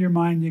come into your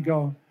mind. You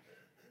go,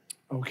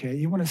 okay,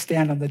 you want to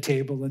stand on the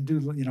table and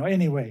do,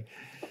 anyway.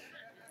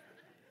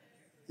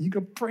 You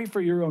go pray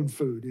for your own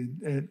food.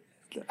 And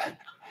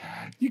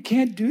you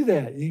can't do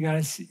that.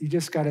 You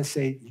just got to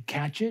say, you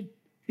catch it.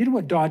 You know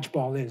what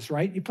dodgeball is,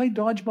 right? You played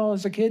dodgeball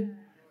as a kid?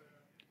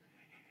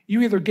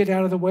 You either get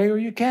out of the way or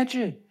you catch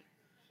it.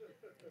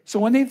 So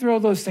when they throw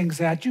those things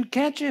at you,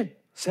 catch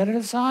it. Set it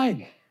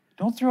aside.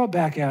 Don't throw it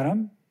back at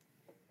them.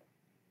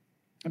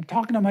 I'm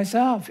talking to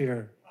myself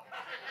here.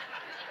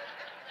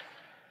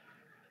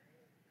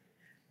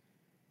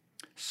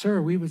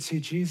 Sir, we would see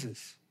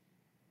Jesus.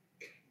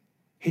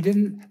 They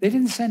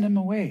didn't send him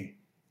away.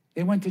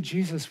 They went to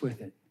Jesus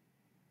with it,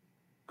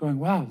 going,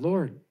 wow,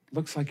 Lord,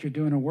 looks like you're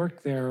doing a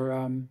work there.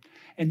 And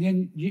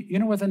then you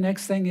know what the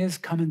next thing is?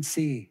 Come and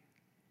see.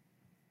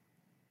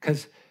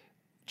 Because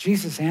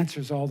Jesus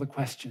answers all the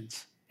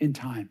questions in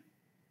time.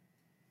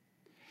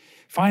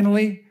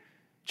 Finally,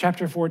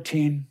 chapter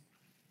 14.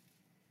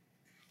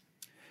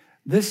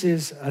 This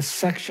is a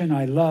section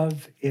I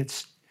love.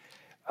 It's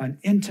an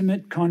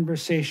intimate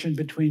conversation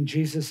between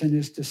Jesus and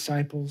his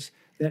disciples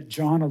that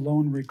John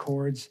alone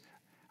records.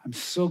 I'm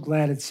so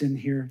glad it's in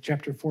here,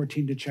 chapter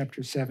 14 to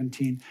chapter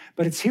 17.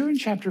 But it's here in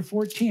chapter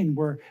 14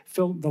 where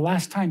the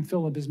last time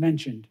Philip is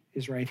mentioned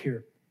is right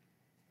here.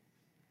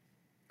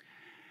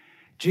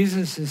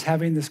 Jesus is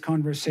having this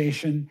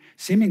conversation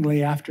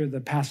seemingly after the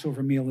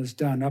Passover meal is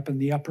done up in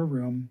the upper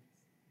room.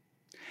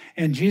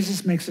 And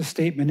Jesus makes a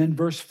statement in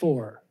verse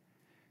 4.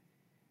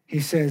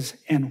 He says,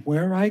 and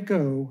where I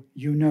go,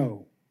 you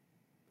know,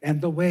 and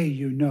the way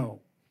you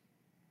know.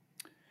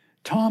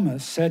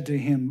 Thomas said to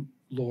him,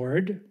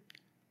 Lord,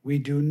 we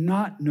do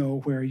not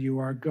know where you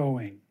are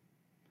going,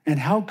 and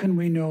how can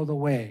we know the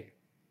way?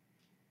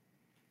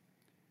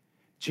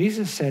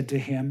 Jesus said to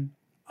him,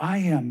 I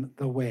am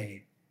the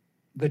way,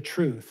 the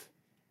truth,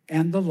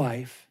 and the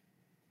life.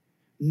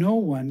 No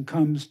one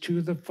comes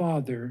to the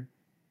Father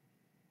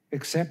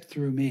except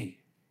through me.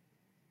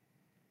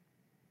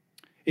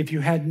 If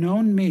you had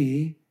known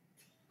me,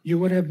 you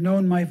would have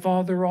known my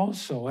Father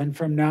also, and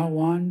from now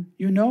on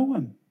you know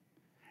him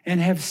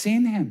and have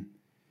seen him.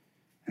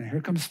 And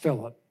here comes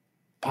Philip,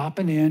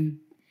 popping in.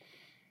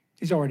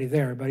 He's already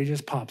there, but he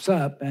just pops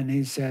up and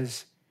he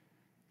says,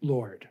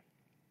 Lord,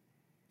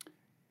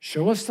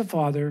 show us the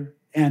Father,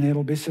 and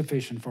it'll be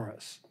sufficient for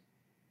us.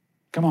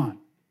 Come on.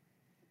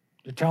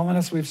 You're telling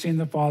us we've seen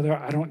the Father.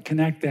 I don't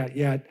connect that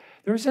yet.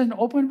 There's an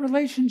open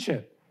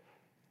relationship.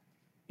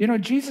 You know,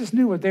 Jesus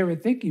knew what they were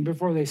thinking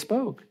before they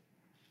spoke.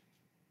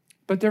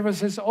 But there was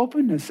this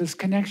openness, this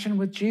connection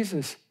with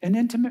Jesus, an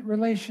intimate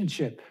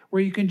relationship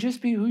where you can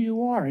just be who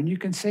you are and you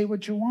can say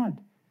what you want.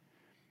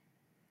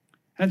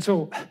 And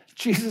so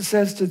Jesus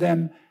says to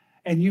them,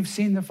 and you've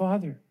seen the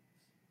Father.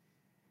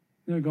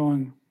 They're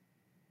going,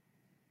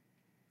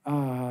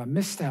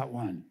 missed that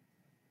one.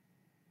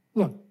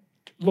 Look,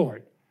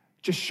 Lord,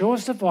 just show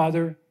us the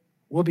Father,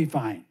 we'll be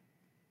fine.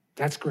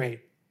 That's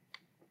great.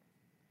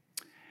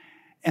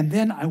 And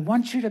then I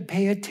want you to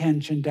pay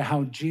attention to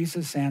how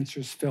Jesus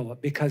answers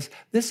Philip, because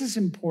this is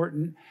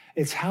important.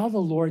 It's how the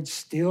Lord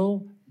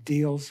still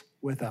deals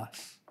with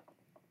us.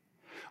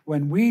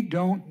 When we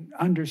don't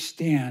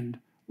understand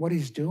what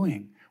he's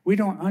doing, we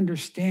don't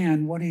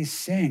understand what he's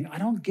saying. I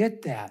don't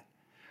get that.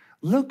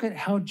 Look at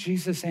how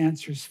Jesus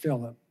answers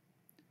Philip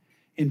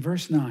in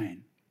verse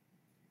 9.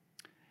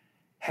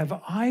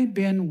 Have I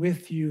been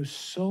with you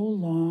so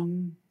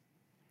long,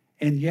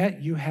 and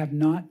yet you have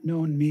not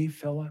known me,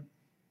 Philip?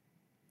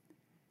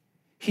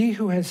 He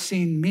who has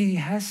seen me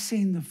has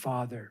seen the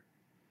Father.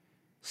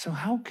 So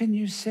how can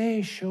you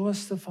say, show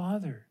us the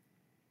Father?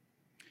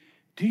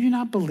 Do you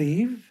not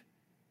believe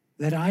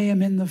that I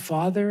am in the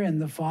Father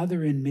and the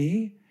Father in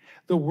me?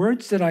 The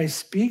words that I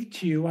speak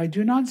to you, I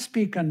do not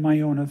speak on my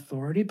own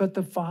authority, but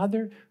the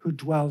Father who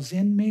dwells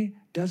in me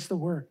does the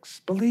works.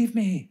 Believe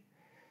me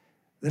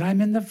that I'm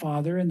in the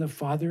Father and the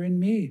Father in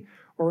me,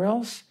 or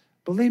else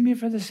believe me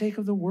for the sake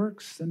of the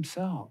works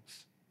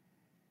themselves.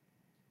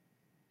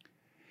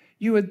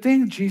 You would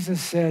think Jesus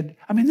said,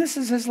 this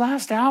is his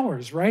last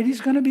hours, right?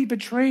 He's going to be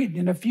betrayed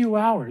in a few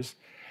hours.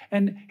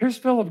 And here's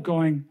Philip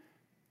going,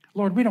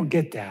 Lord, we don't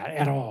get that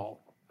at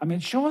all.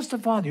 Show us the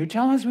Father. You're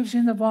telling us we've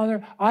seen the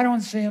Father. I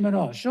don't see him at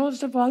all. Show us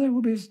the Father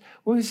will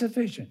be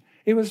sufficient.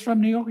 It was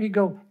from New York. He'd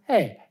go,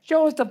 hey,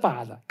 show us the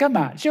Father. Come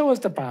on, show us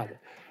the Father.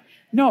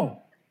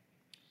 No.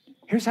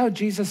 Here's how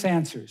Jesus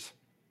answers.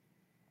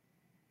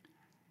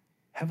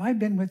 Have I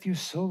been with you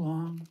so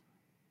long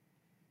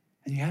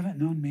and you haven't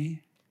known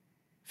me,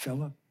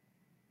 Philip?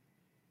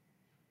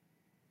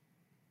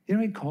 You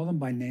know, he called him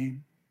by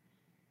name.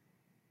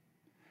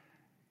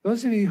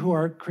 Those of you who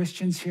are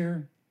Christians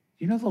here,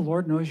 you know the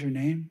Lord knows your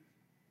name.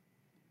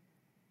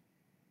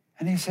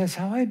 And he says,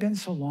 have I been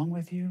so long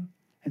with you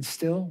and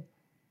still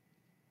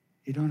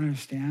you don't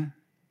understand?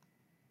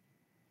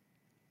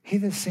 He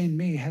that's seen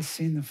me has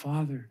seen the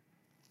Father.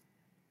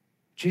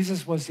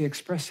 Jesus was the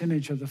express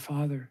image of the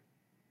Father.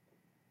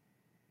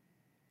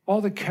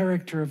 All the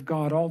character of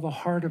God, all the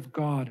heart of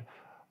God,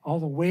 all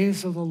the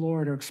ways of the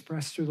Lord are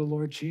expressed through the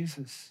Lord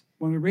Jesus.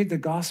 When we read the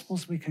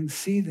Gospels, we can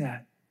see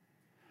that.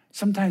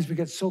 Sometimes we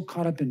get so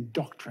caught up in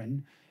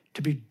doctrine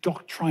to be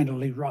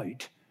doctrinally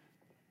right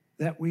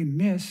that we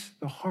miss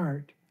the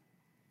heart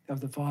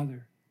of the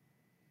Father.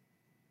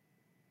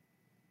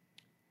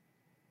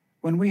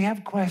 When we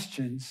have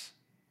questions,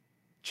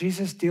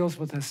 Jesus deals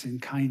with us in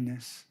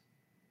kindness.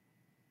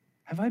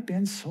 Have I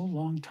been so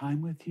long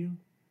time with you?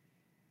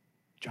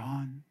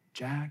 John,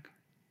 Jack,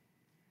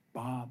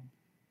 Bob,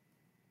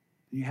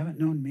 and you haven't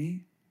known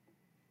me?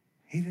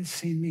 He that's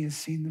seen me has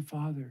seen the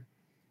Father.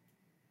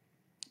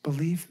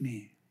 Believe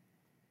me.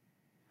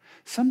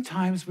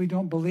 Sometimes we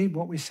don't believe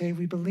what we say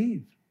we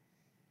believe.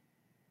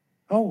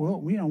 Oh, well,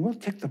 we'll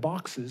tick the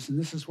boxes, and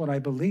this is what I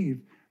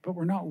believe, but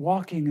we're not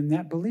walking in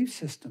that belief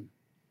system.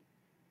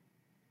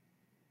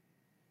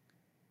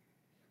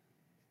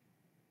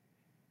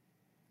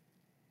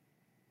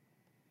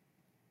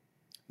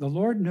 The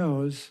Lord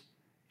knows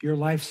your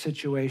life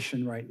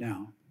situation right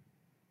now.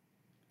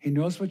 He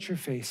knows what you're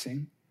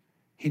facing.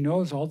 He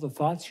knows all the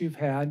thoughts you've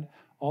had,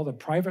 all the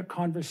private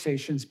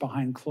conversations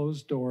behind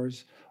closed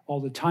doors, all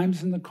the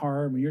times in the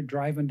car when you're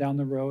driving down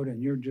the road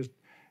and you're just,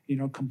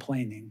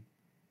 complaining.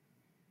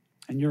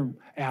 And you're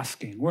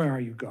asking, where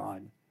are you,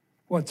 God?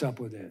 What's up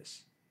with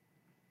this?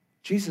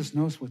 Jesus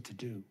knows what to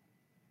do.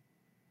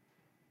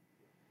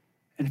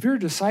 And if you're a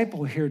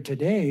disciple here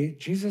today,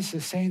 Jesus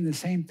is saying the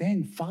same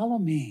thing. Follow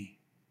me.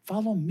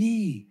 Follow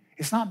me.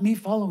 It's not me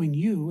following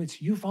you.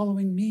 It's you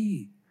following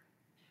me.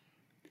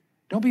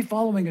 Don't be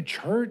following a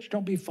church.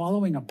 Don't be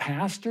following a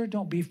pastor.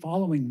 Don't be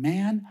following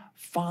man.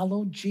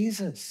 Follow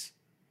Jesus.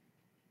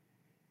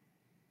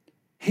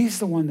 He's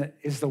the one that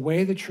is the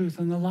way, the truth,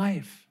 and the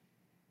life.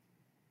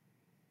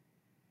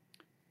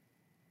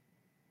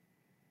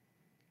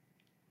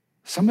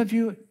 Some of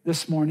you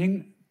this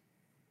morning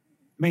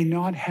may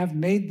not have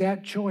made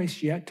that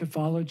choice yet to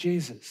follow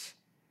Jesus.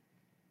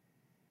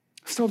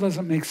 Still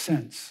doesn't make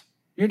sense.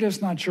 You're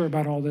just not sure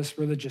about all this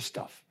religious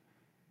stuff.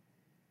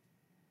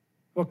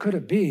 Well, could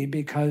it be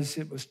because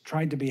it was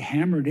tried to be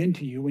hammered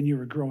into you when you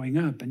were growing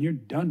up and you're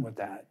done with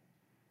that?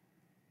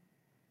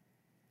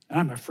 and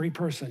I'm a free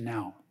person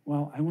now.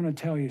 Well, I want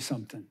to tell you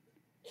something.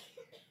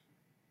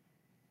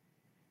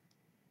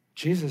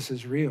 Jesus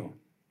is real.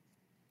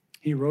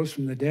 He rose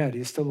from the dead.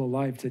 He's still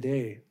alive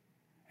today,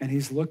 and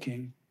he's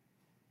looking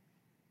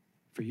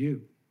for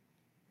you.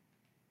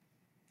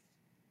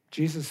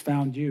 Jesus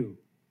found you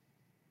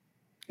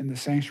in the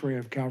sanctuary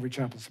of Calvary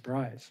Chapel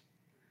Surprise.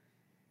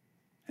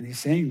 And he's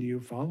saying to you,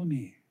 follow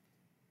me.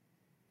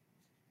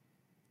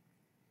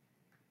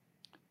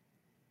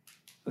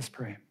 Let's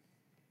pray.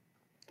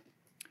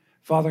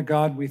 Father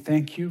God, we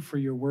thank you for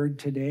your word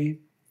today.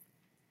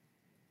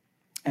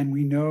 And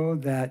we know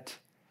that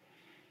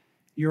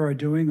you are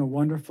doing a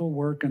wonderful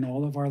work in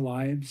all of our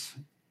lives.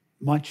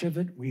 Much of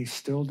it we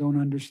still don't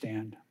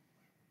understand.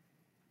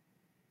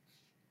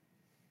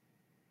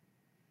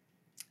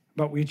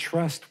 But we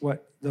trust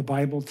what the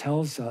Bible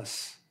tells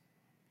us.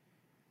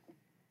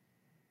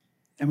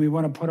 And we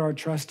want to put our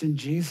trust in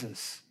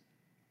Jesus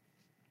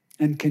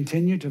and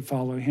continue to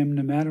follow him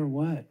no matter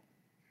what.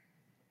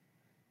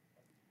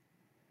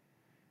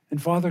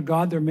 And Father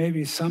God, there may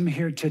be some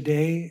here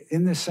today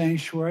in the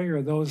sanctuary,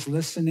 or those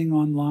listening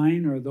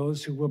online, or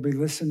those who will be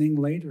listening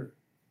later.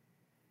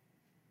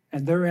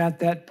 And they're at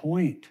that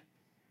point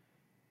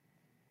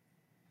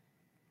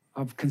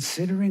of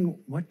considering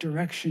what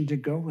direction to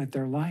go with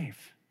their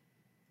life.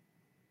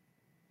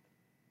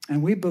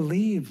 And we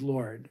believe,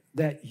 Lord,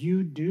 that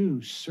you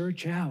do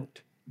search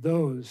out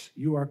those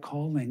you are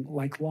calling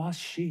like lost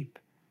sheep,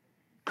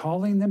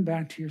 calling them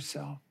back to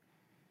yourself.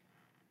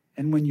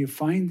 And when you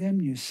find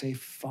them, you say,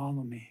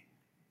 follow me.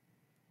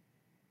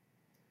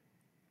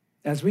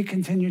 As we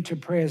continue to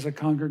pray as a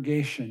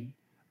congregation,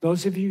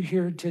 those of you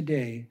here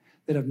today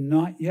that have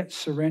not yet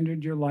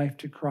surrendered your life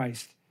to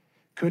Christ,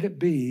 could it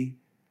be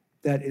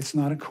that it's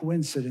not a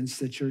coincidence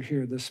that you're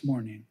here this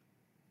morning?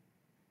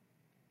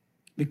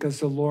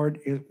 Because the Lord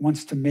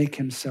wants to make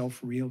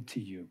himself real to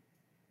you.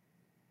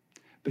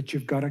 But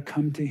you've got to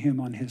come to him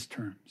on his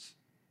terms.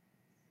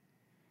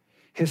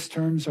 His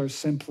terms are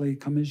simply,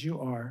 come as you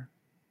are,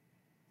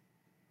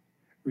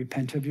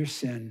 repent of your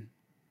sin,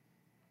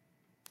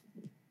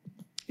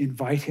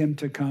 invite him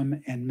to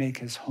come and make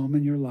his home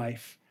in your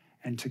life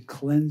and to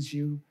cleanse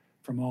you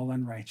from all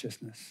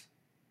unrighteousness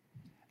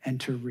and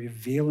to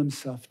reveal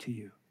himself to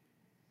you.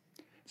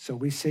 So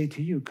we say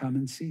to you, come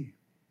and see.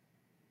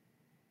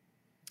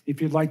 If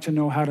you'd like to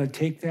know how to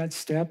take that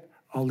step,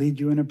 I'll lead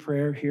you in a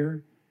prayer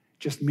here.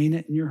 Just mean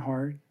it in your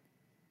heart.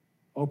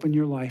 Open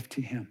your life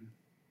to him.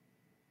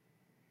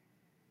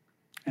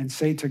 And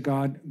say to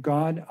God,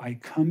 God, I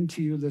come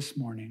to you this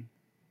morning.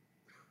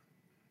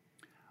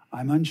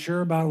 I'm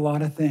unsure about a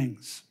lot of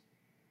things.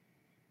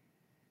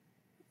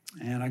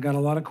 And I got a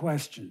lot of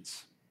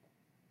questions.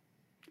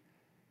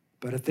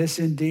 But if this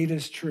indeed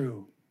is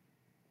true,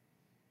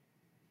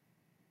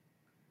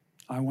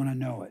 I want to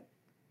know it.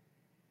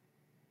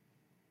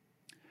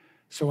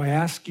 So I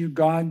ask you,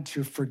 God,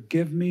 to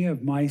forgive me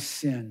of my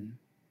sin.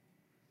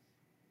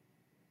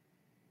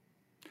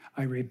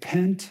 I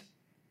repent,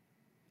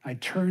 I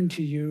turn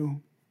to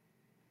you,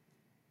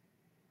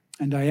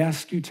 and I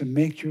ask you to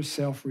make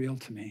yourself real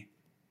to me.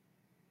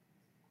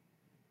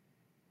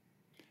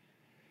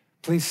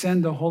 Please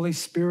send the Holy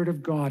Spirit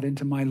of God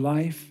into my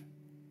life.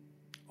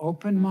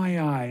 Open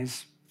my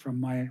eyes from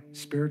my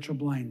spiritual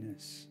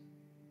blindness.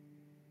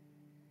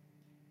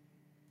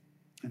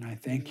 And I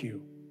thank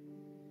you.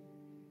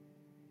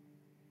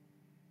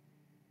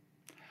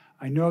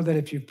 I know that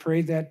if you've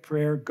prayed that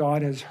prayer,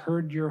 God has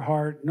heard your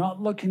heart,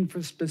 not looking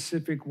for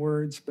specific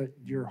words, but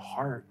your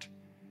heart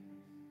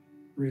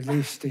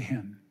released to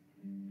him.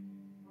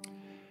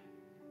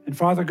 And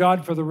Father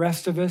God, for the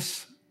rest of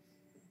us,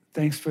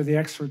 thanks for the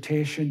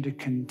exhortation to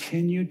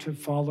continue to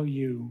follow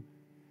you,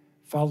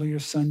 follow your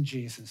son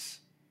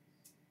Jesus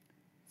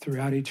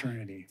throughout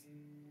eternity.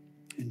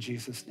 In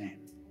Jesus'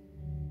 name.